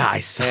snowstorm. Yeah, I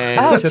saw. And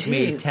Oh, it took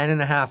me geez. 10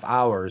 and a half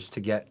hours to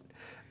get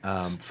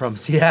from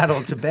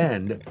Seattle to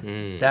Bend.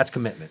 That's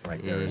commitment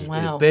right there. Is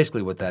Wow.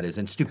 basically what that is,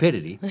 and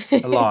stupidity.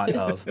 A lot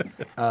of.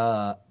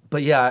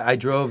 But yeah, I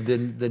drove the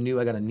new.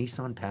 I got a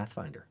Nissan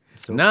Pathfinder.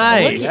 So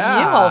Nice. Look excited.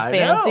 at you all I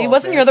fancy. know,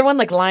 Wasn't your other one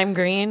like lime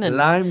green? And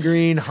Lime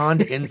green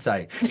Honda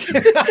Insight. /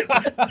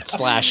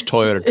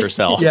 Toyota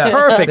Tercel. Yeah.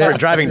 Perfect for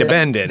driving to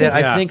Bend in. That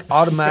Yeah. I think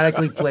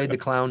automatically played the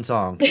clown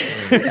song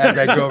as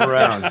I drove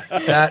around.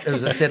 That it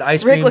was it said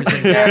ice Rick cream looks is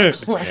in very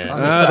caps.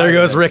 There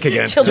goes Rick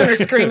again. Children are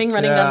screaming,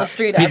 running down the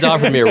street. He's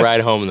offered me a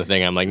ride home in the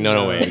thing. I'm like,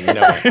 no way. No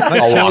way. My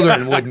I'll walk.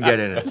 children wouldn't get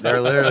in it.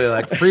 They're literally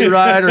like, free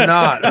ride or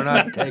not. I'm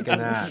not taking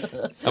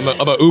that. I'm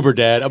a Uber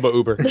dad. I'm a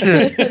Uber.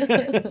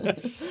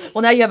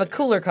 Well, now you have a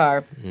cooler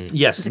car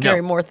Yes. to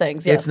carry more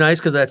things. Yes. It's nice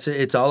because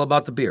it's all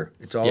about the beer.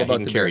 It's all Yeah, about you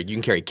the can carry. beer. You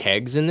can carry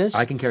kegs in this.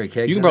 I can carry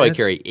kegs. You can in probably this.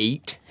 carry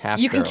 8 half.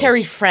 You can barrels.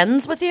 carry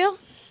friends with you?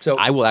 So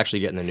I will actually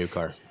get in the new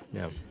car.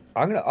 Yeah.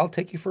 I'll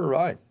take you for a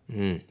ride.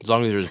 As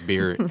long as there's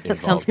beer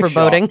involved. Sounds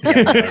foreboding.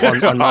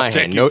 on my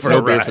take hand. you No, for no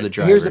a beer ride. for the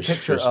drivers. Here's a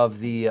picture Just- of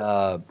the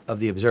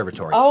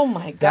observatory. Oh,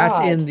 my God. That's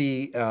in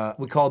the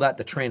we call that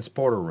the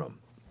transporter room.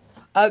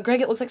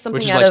 Greg, it looks like something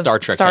Which is out like of Star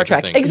Trek type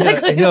of thing.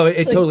 Exactly. No,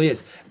 it totally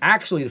is.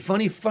 Actually,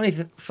 funny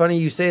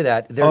you say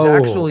that. There's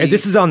actually. And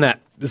this is on that.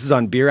 This is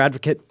on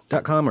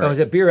beeradvocate.com or Oh, is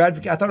it Beer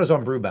Advocate? I thought it was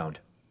on Brewbound.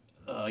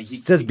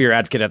 it says beer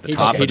advocate at the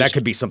top, he but that just-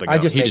 could be something I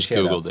else. just He made just shit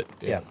Googled up. it.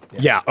 Yeah.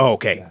 Yeah. Oh,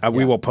 okay. We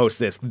yeah. will post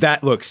this.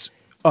 That looks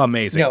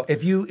amazing. No,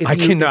 if you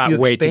cannot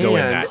wait to go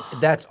in expand, that.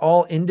 That's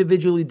all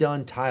individually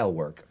done tile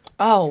work.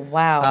 Oh,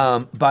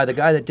 wow. By the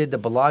guy that did the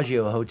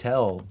Bellagio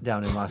Hotel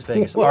down in Las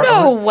Vegas.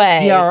 No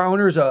way. Yeah, our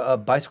owner's a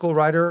bicycle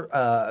rider.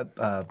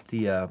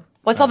 Well,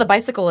 I saw the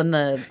bicycle in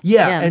the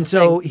And the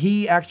so thing.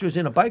 he actually was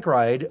in a bike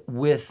ride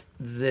with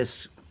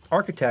this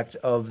architect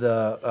of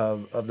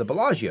the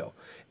Bellagio,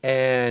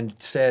 and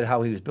said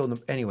how he was building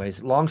them.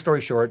 Anyways, long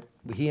story short,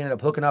 he ended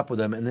up hooking up with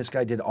him, and this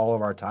guy did all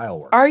of our tile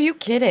work. Are you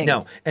kidding?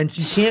 No, and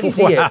so you can't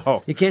see Wow.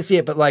 it. You can't see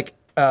it, but like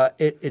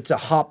it's a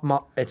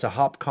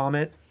hop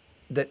comet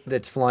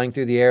that's flying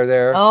through the air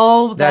there.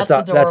 Oh, that's a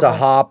adorable.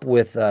 hop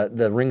with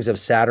the rings of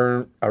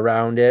Saturn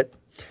around it,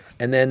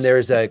 and then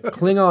there's a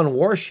Klingon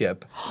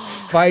warship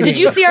fighting. Did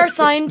you see our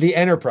signed? the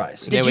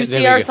Enterprise? Did Then you we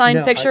see our go- signed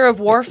No, picture of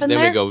Worf in Then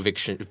there? we go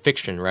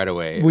fiction right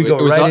away. We go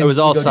it was right all, in- it was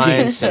all we go deep.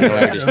 science. And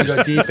then we just, we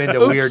go deep into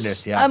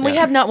weirdness. Yeah, We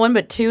have not one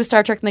but 2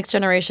 Star Trek Next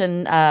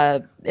Generation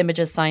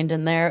images signed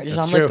in there. true.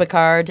 Jean-Luc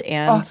Picard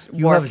and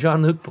You Worf. have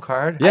Jean-Luc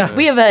Picard. Yeah.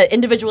 We have a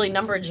individually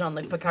numbered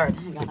Jean-Luc Picard.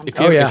 Hang on, I'm if,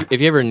 sorry. you, Oh, yeah. if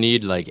you ever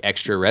need like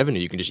extra revenue,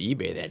 you can just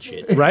eBay that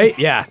shit. Right?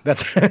 Yeah.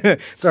 That's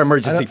it's our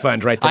emergency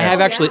fund right there. I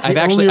have actually, The I've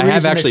only actually, I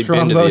have reason actually that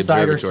been to the Strongbow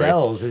cider observatory.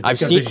 sells is I've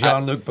because seen of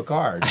Jean-Luc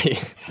Picard.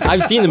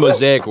 I've seen the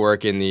mosaic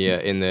work in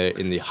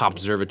the Hop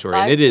Observatory,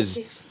 and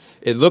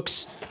it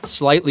looks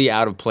slightly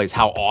out of place.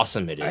 How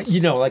awesome it is!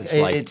 You know, like,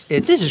 it's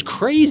this is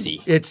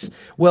crazy. It's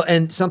well,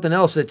 and something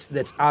else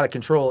that's out of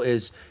control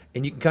is,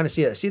 and you can kind of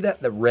see that. See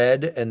that the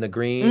red and the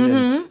green.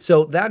 And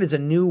so that is a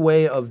new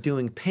way of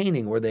doing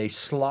painting, where they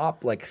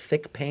slop like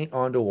thick paint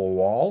onto a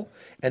wall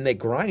and they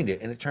grind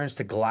it, and it turns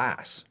to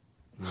glass.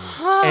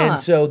 And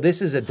so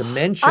this is a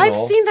dimensional. I've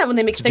seen that when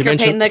they make thicker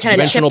paint and that kind of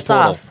dimensional chips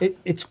portal. off.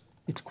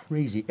 It's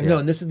crazy. No,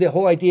 and this is the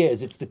whole idea.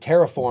 Is it's the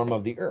terraform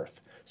of the Earth.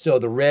 So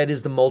the red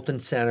is the molten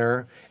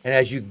center, and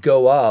as you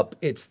go up,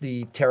 it's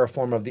the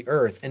terraform of the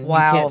Earth, and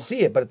Wow. you can't see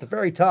it. But at the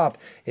very top,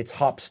 it's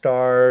hop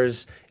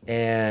stars,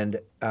 and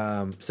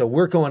so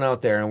we're going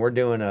out there and we're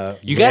doing a.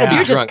 You got to You're be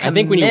just drunk. I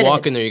think when you committed.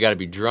 walk in there, you got to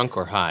be drunk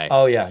or high.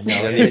 Oh yeah, no,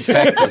 And the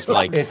effect is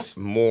like It's-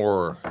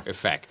 more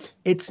effect.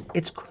 it's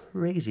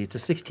crazy. It's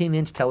a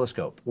 16-inch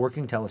telescope,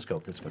 working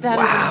telescope. That's going. That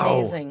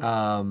is amazing. you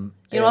know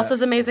what else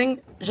is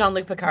amazing?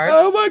 Jean-Luc Picard.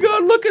 Oh my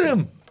God! Look at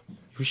him.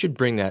 We should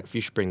bring that.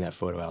 You should bring that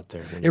photo out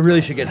there. It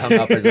really should get hung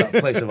up as a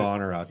place of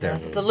honor out there.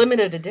 Yes, it's a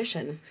limited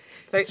edition.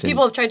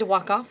 People have tried to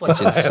walk off with It's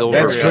in it. silver.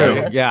 That's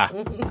true. Yeah.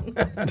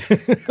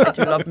 I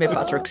do love me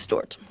Patrick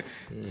Stewart.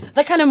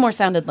 That kind of more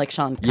sounded like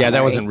Sean Connery. Yeah,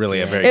 that wasn't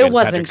really a very It good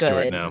wasn't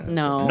Patrick good. Stewart,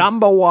 No.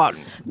 Number one.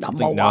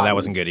 Number No, that one.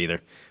 wasn't good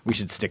either. We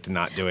should stick to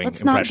not doing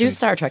Let's not impressions. do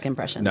Star Trek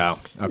impressions. No.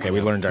 Okay,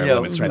 we learned our You know,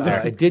 limits right I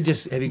there. did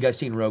just. Have you guys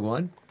seen Rogue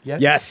One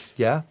yet? Yes.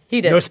 Yeah.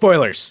 He did. No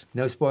spoilers.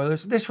 No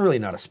spoilers. There's really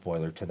not a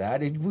spoiler to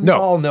that. We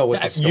No. all know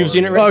what the story You've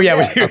seen it, is. right? Oh, yeah.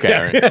 we do. Okay.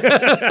 All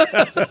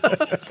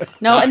right.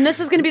 No, and this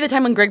is going to be the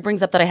time when Greg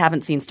brings up that I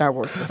haven't seen Star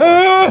Wars before.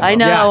 I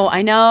know,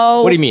 I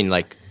know. What do you mean,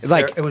 like?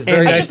 Like, It was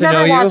very I nice just to know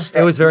never you. watched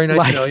It was very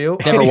nice to know you.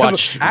 Never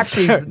watched.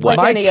 Actually, What?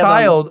 my Any of them.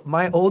 child,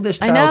 my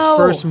oldest I child's know.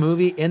 first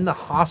movie in the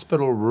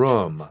hospital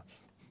room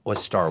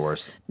was Star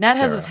Wars. Nat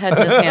has his head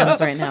in his hands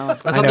right now. I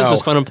thought this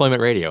was Fun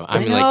Employment Radio. I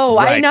know.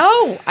 right.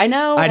 I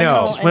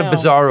know. Just went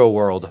Bizarro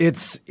world.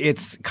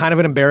 It's kind of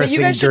an embarrassing,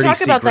 guys should dirty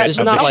talk about that. secret It's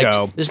of not the like-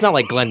 show. It's not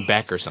like Glenn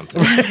Beck or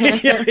something.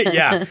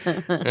 yeah.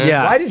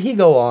 Why did he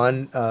go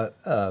on?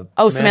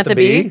 Samantha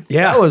Bee?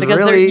 Yeah. That was Because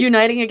they're really.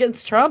 uniting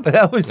against Trump.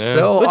 That was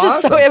so Which is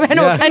so, awesome. I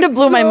know, it kind of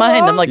blew my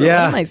mind. I'm like,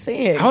 Yeah. what am I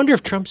saying? I wonder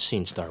if Trump's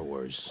seen Star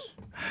Wars.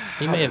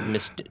 He may have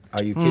missed it.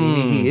 Are you kidding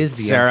me? He is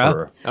the Sarah?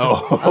 emperor.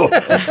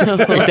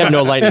 Except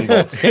no lightning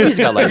bolts. Maybe he's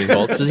got lightning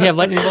bolts. Does he have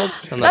lightning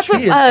bolts? I'm not That's sure.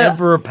 what He is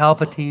Emperor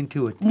Palpatine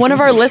to it. one of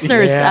our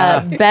listeners,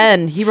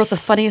 Ben, he wrote the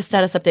funniest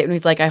status update, and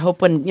he's like, "I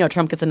hope when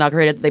Trump gets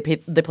inaugurated, they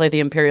play the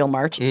Imperial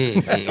March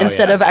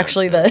instead of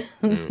actually the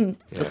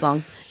the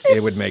song."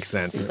 It would make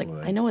sense. It's like,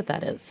 I know what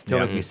that is.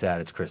 Don't make me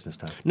sad. It's Christmas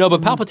time. No, but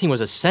Palpatine was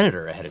a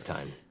senator ahead of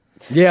time.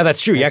 Yeah,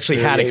 that's true. He actually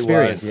had He was,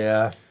 experience.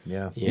 Yeah.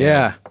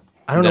 Yeah.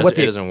 I don't know what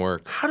it doesn't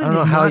work. How I did don't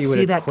know they how not you would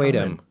see that equate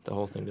coming? him. The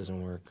whole thing doesn't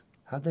work.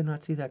 How'd they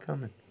not see that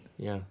coming?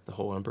 Yeah, the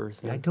whole emperor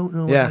thing. I don't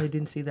know Yeah. why they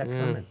didn't see that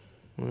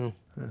coming.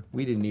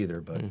 We didn't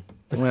either, but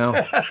Well,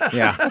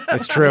 yeah,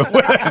 it's true.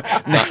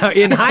 Now,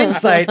 in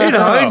hindsight,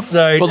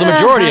 Well, the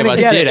majority of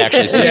us get did it.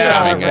 actually see it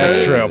coming.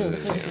 That's true.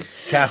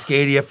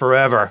 Cascadia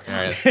forever. All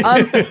right.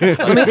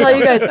 Let me tell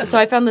you guys. So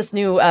I found this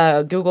new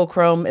Google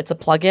Chrome. It's a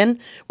plugin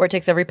where it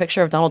takes every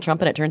picture of Donald Trump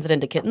and it turns it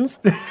into kittens.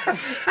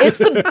 It's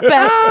the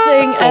best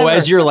thing ever. Oh,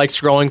 as you're like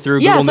scrolling through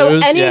yeah, Google so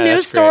News? any Yeah, news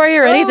that's story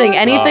or anything,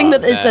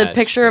 that it's a that's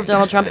picture of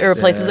Donald Trump, it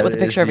replaces it with a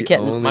picture of a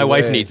kitten. great. My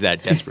wife needs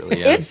that desperately.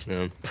 Yeah. It's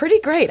pretty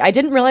great. I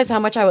didn't realize how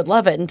much I would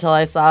love it until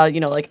I saw,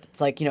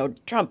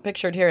 Trump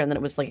pictured here, and then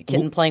it was like a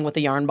kitten playing with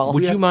a yarn ball.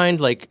 Would you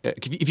mind, like,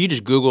 if you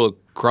just Google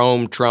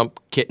Chrome Trump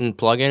kitten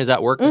plugin, does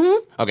that work?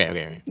 Mm-hmm.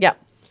 Okay. Yeah.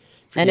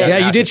 And Yeah,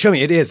 it, you did show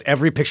me. It is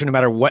every picture, no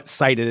matter what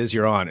site it is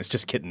you're on. It's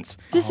just kittens.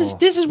 This is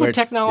Where what it's-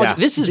 technology. yeah.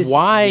 This is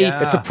why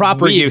It's a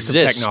proper we use of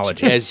exist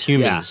technology as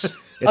humans. It's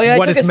I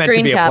what took it's a meant to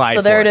screen be cap, applied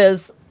so there for. it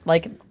is.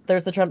 Like,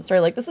 there's the Trump story.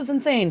 Like, this is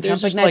insane.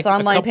 There's Trump just, ignites like, a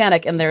online couple-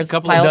 panic, and there's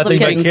couple of piles of nothing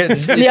but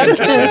kittens. kittens.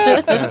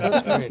 Yep.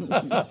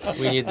 That's great.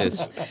 We need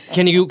this.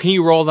 Can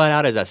you roll that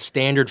out as a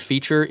standard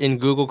feature in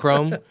Google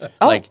Chrome?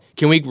 Like,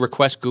 can we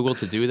request Google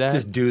to do that?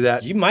 Just do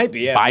that. You might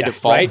be By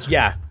default? right?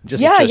 Yeah,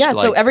 just Yeah, just yeah. So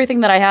like- everything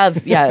that I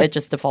have, it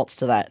just defaults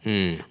to that.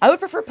 I would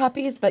prefer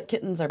puppies, but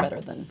kittens are better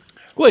than.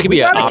 Well, it could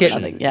be an Got a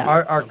option kitten. Yeah.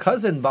 Our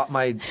cousin bought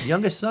my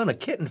youngest son a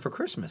kitten for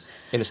Christmas.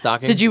 in a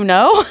stocking. Did you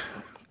know?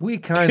 We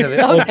kind of we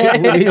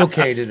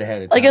okayed it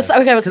ahead of time. I guess I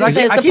was 'Cause going to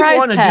say a I keep surprise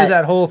wanting to pet. do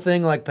that whole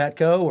thing like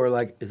Petco, or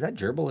like, is that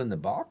gerbil in the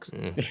box?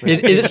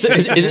 Is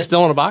it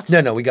still in a box?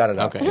 No, we got it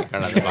out. Okay. Got it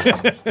out of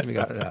the box. We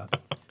got it out.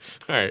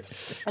 All right.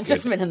 It's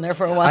just been in there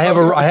for a while.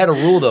 I had a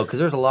rule though, because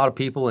there's a lot of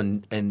people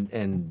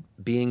and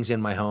beings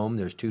in my home.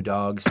 There's 2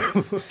 dogs,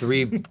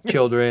 3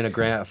 children,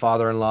 a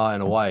father-in-law,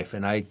 and a wife.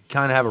 And I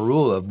kind of have a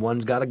rule of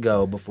one's got to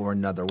go before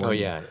another one. Oh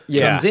yeah.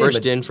 Yeah. comes in. First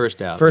But in,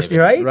 first out. first, maybe.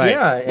 right? Right.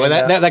 Yeah. Well,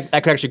 and,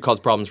 that could actually cause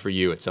problems for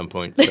you at some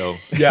point. So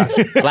yeah.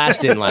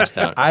 last in, last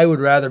out. I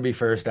would rather be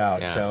first out.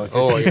 Yeah. So it's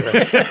Oh, you're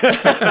right.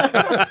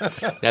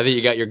 Now that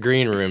you got your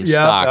green room yeah,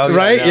 stocked.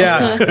 Right? no.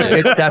 Yeah.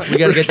 We got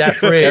to get that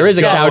fridge. There is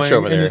a going. couch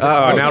over there.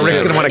 Oh, now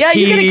Rick's gonna want a Yeah,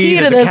 key. you get a key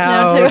to There's this a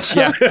now, too. couch.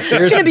 Yeah.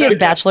 It's going to be his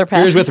bachelor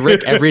pad. Beers with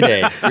Rick every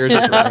day. Beers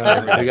with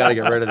Rick. We got to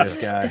get rid of this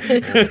guy.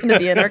 It's going to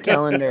be in our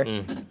calendar.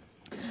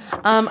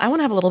 I want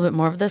to have a little bit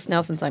more of this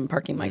now since I'm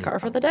parking my car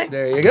for the day.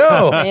 There you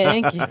go.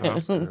 Thank you.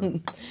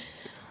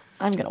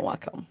 I'm going to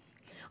walk home.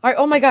 All right.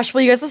 Oh my gosh.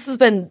 Well, you guys, this has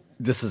been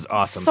This is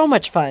awesome. so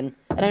much fun.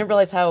 And I didn't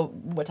realize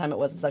what time it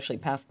was. It's actually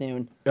past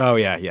noon. Oh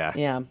yeah.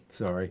 Yeah.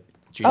 Sorry.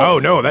 Oh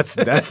no, that's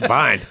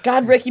fine.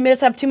 God, Rick, you made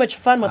us have too much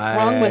fun. What's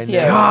wrong with you?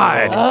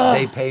 God.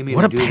 They pay me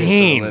What to a do this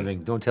pain. for a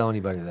living. Don't tell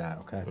anybody that,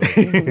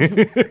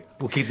 okay?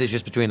 We'll keep this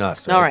just between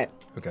us. All right.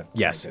 Okay.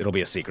 Yes, it'll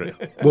be a secret.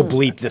 We'll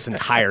bleep this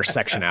entire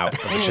section out of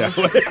the show.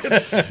 So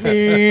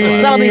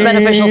that'll be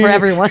beneficial for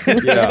everyone.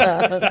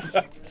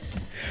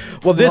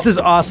 Well, this is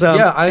awesome.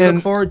 Yeah, I and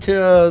look forward to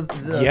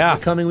the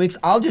coming weeks.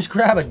 I'll just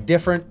grab a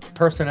different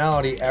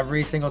personality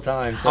every single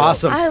time. So.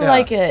 awesome. I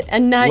like it.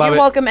 And Nat, Love you're it.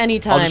 welcome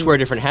anytime. I'll just wear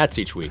different hats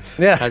each week.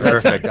 Yeah. How's that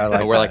Perfect. sound? I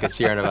like I'll wear that. like a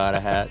Sierra Nevada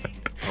hat.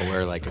 I'll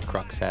wear like a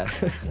Crux hat.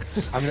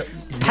 I'm gonna,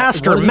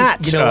 Pastor one of these-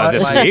 Matt you know what?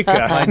 this my, week.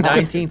 My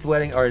 19th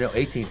wedding, or no,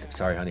 18th.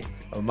 Sorry, honey.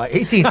 My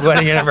 18th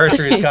wedding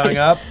anniversary is coming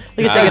up.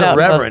 We can As take it a out in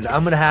reverend, post.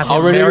 I'm going to have I'll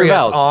him renew your marry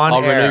us vows. on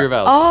I'll air. renew your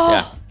vows.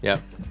 Oh. Yeah.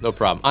 No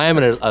problem. I am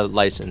a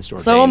licensed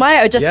ordained. So am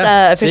I. I just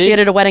Yeah.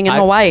 officiated a wedding in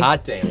Hawaii.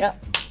 Hot damn. Yeah.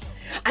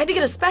 I had to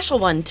get a special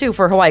one too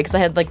for Hawaii because I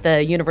had like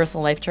the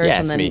Universal Life Church, Yeah,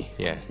 and it's then me.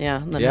 Yeah.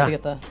 and then Yeah. I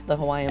had to get the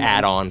Hawaiian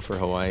Add one. on for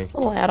Hawaii.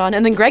 Little add on,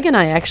 and then Greg and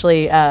I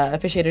actually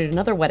officiated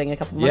another wedding a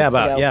couple months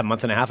ago. A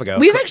month and a half ago.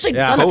 We've actually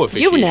Yeah. done a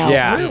few Co-officiation. now.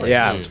 Yeah,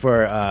 yeah. It was for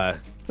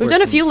We've for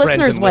done a some few friends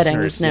listeners' and weddings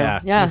listeners. now.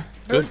 Yeah.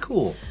 Very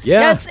cool.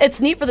 Yeah. It's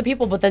neat for the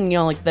people, but then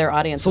like their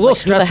audience. It's a little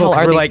stressful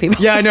because because we're like,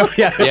 yeah, I know,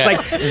 yeah. It's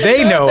like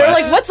they know They're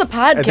us. like, what's a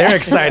podcast? And they're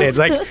excited. It's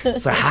like,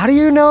 so how do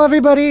you know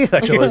everybody?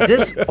 Like, So is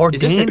this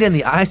ordained in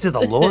the eyes of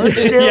the Lord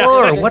still, Yeah,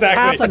 or what's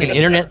exactly. It's like an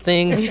internet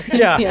thing.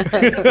 yeah,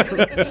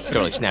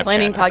 Totally Snapchat.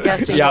 Planning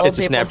podcasting. Yeah, old It's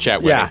a people.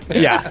 Snapchat yeah,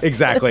 wedding. yeah,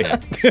 exactly.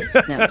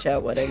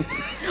 Snapchat wedding.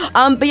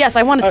 But yes,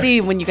 I want to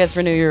see when you guys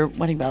renew your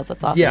wedding vows.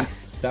 That's awesome. Yeah.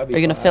 That'd be Are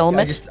you fun. gonna film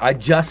it? I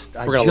just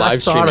We're gonna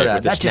live thought stream of it that.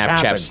 with the That just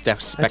happened.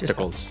 Snapchat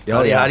spectacles.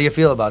 How do you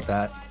feel about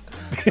that?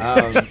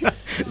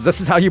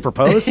 This is how you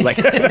propose? Like,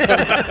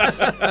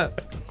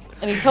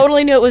 And he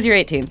totally knew it was your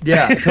 18th.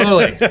 Yeah,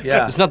 totally.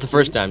 Yeah. It's not the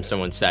first time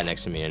someone sat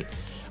next to me and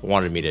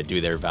wanted me to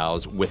do their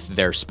vows with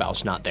their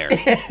spouse, not theirs.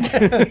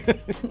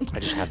 I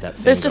just have that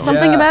thing. There's just going.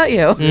 something about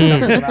you.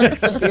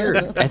 It's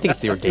weird. I think it's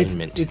the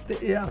ordainment.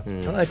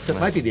 Well, that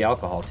might be the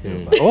alcohol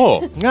too. but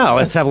Oh, no,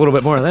 let's have a little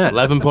bit more of that.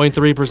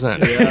 11.3%.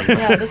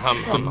 Yeah, this is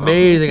It's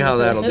amazing how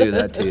that'll do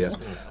that to you.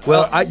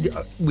 Well,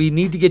 we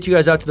need to get you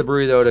guys out to the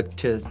brewery though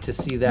to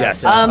see that.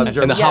 Yes. And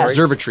the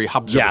observatory.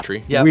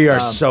 Hobservatory. Yeah. We are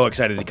so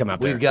excited to come out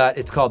there. We've got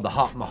it's called the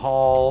Hop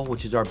Mahal,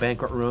 which is our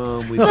banquet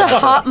room. We've the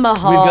got Hot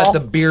Mahal. We've got the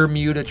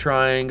Bermuda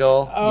Triangle.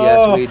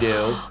 Yes, we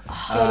do.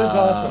 That is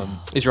awesome.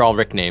 These are all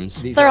Rick names.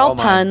 These They're are all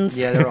mine. puns.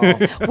 Yeah, they're all.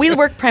 We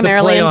work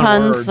primarily play in on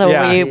puns, words. so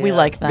Yeah. we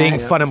like that. Being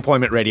fun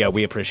employment radio,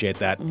 we appreciate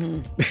that.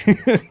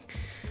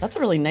 That's a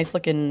really nice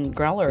looking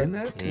growler. Isn't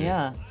it?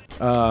 Yeah.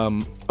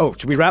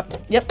 Should we wrap?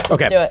 Yep.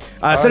 Okay. Let's do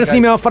it. Send us an guys.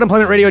 email,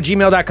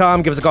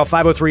 funemploymentradio@gmail.com. Give us a call,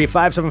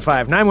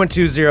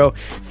 503-575-9120.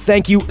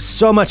 Thank you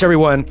so much,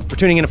 everyone, for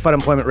tuning in to Fun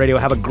Employment Radio.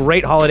 Have a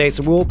great holiday.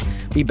 So we'll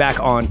be back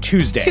on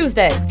Tuesday.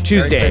 Tuesday.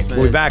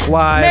 We'll be back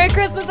live. Merry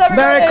Christmas,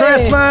 everybody. Merry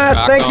Christmas.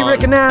 Rock Thank you, on.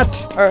 Rick and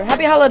Nat. Or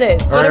Happy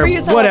Holidays. Whatever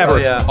you say. Whatever. Oh,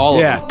 yeah. All of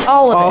Yeah. them.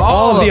 All of it.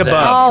 All of the of them.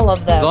 above. All of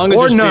them. As long as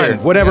Or there's none. beer.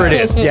 Whatever it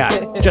is. Yeah.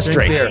 Just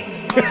Drink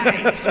straight. beer.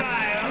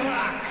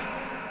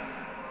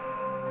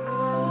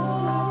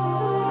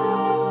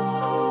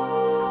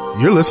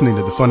 You're listening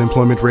to the Fun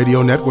Employment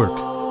Radio Network.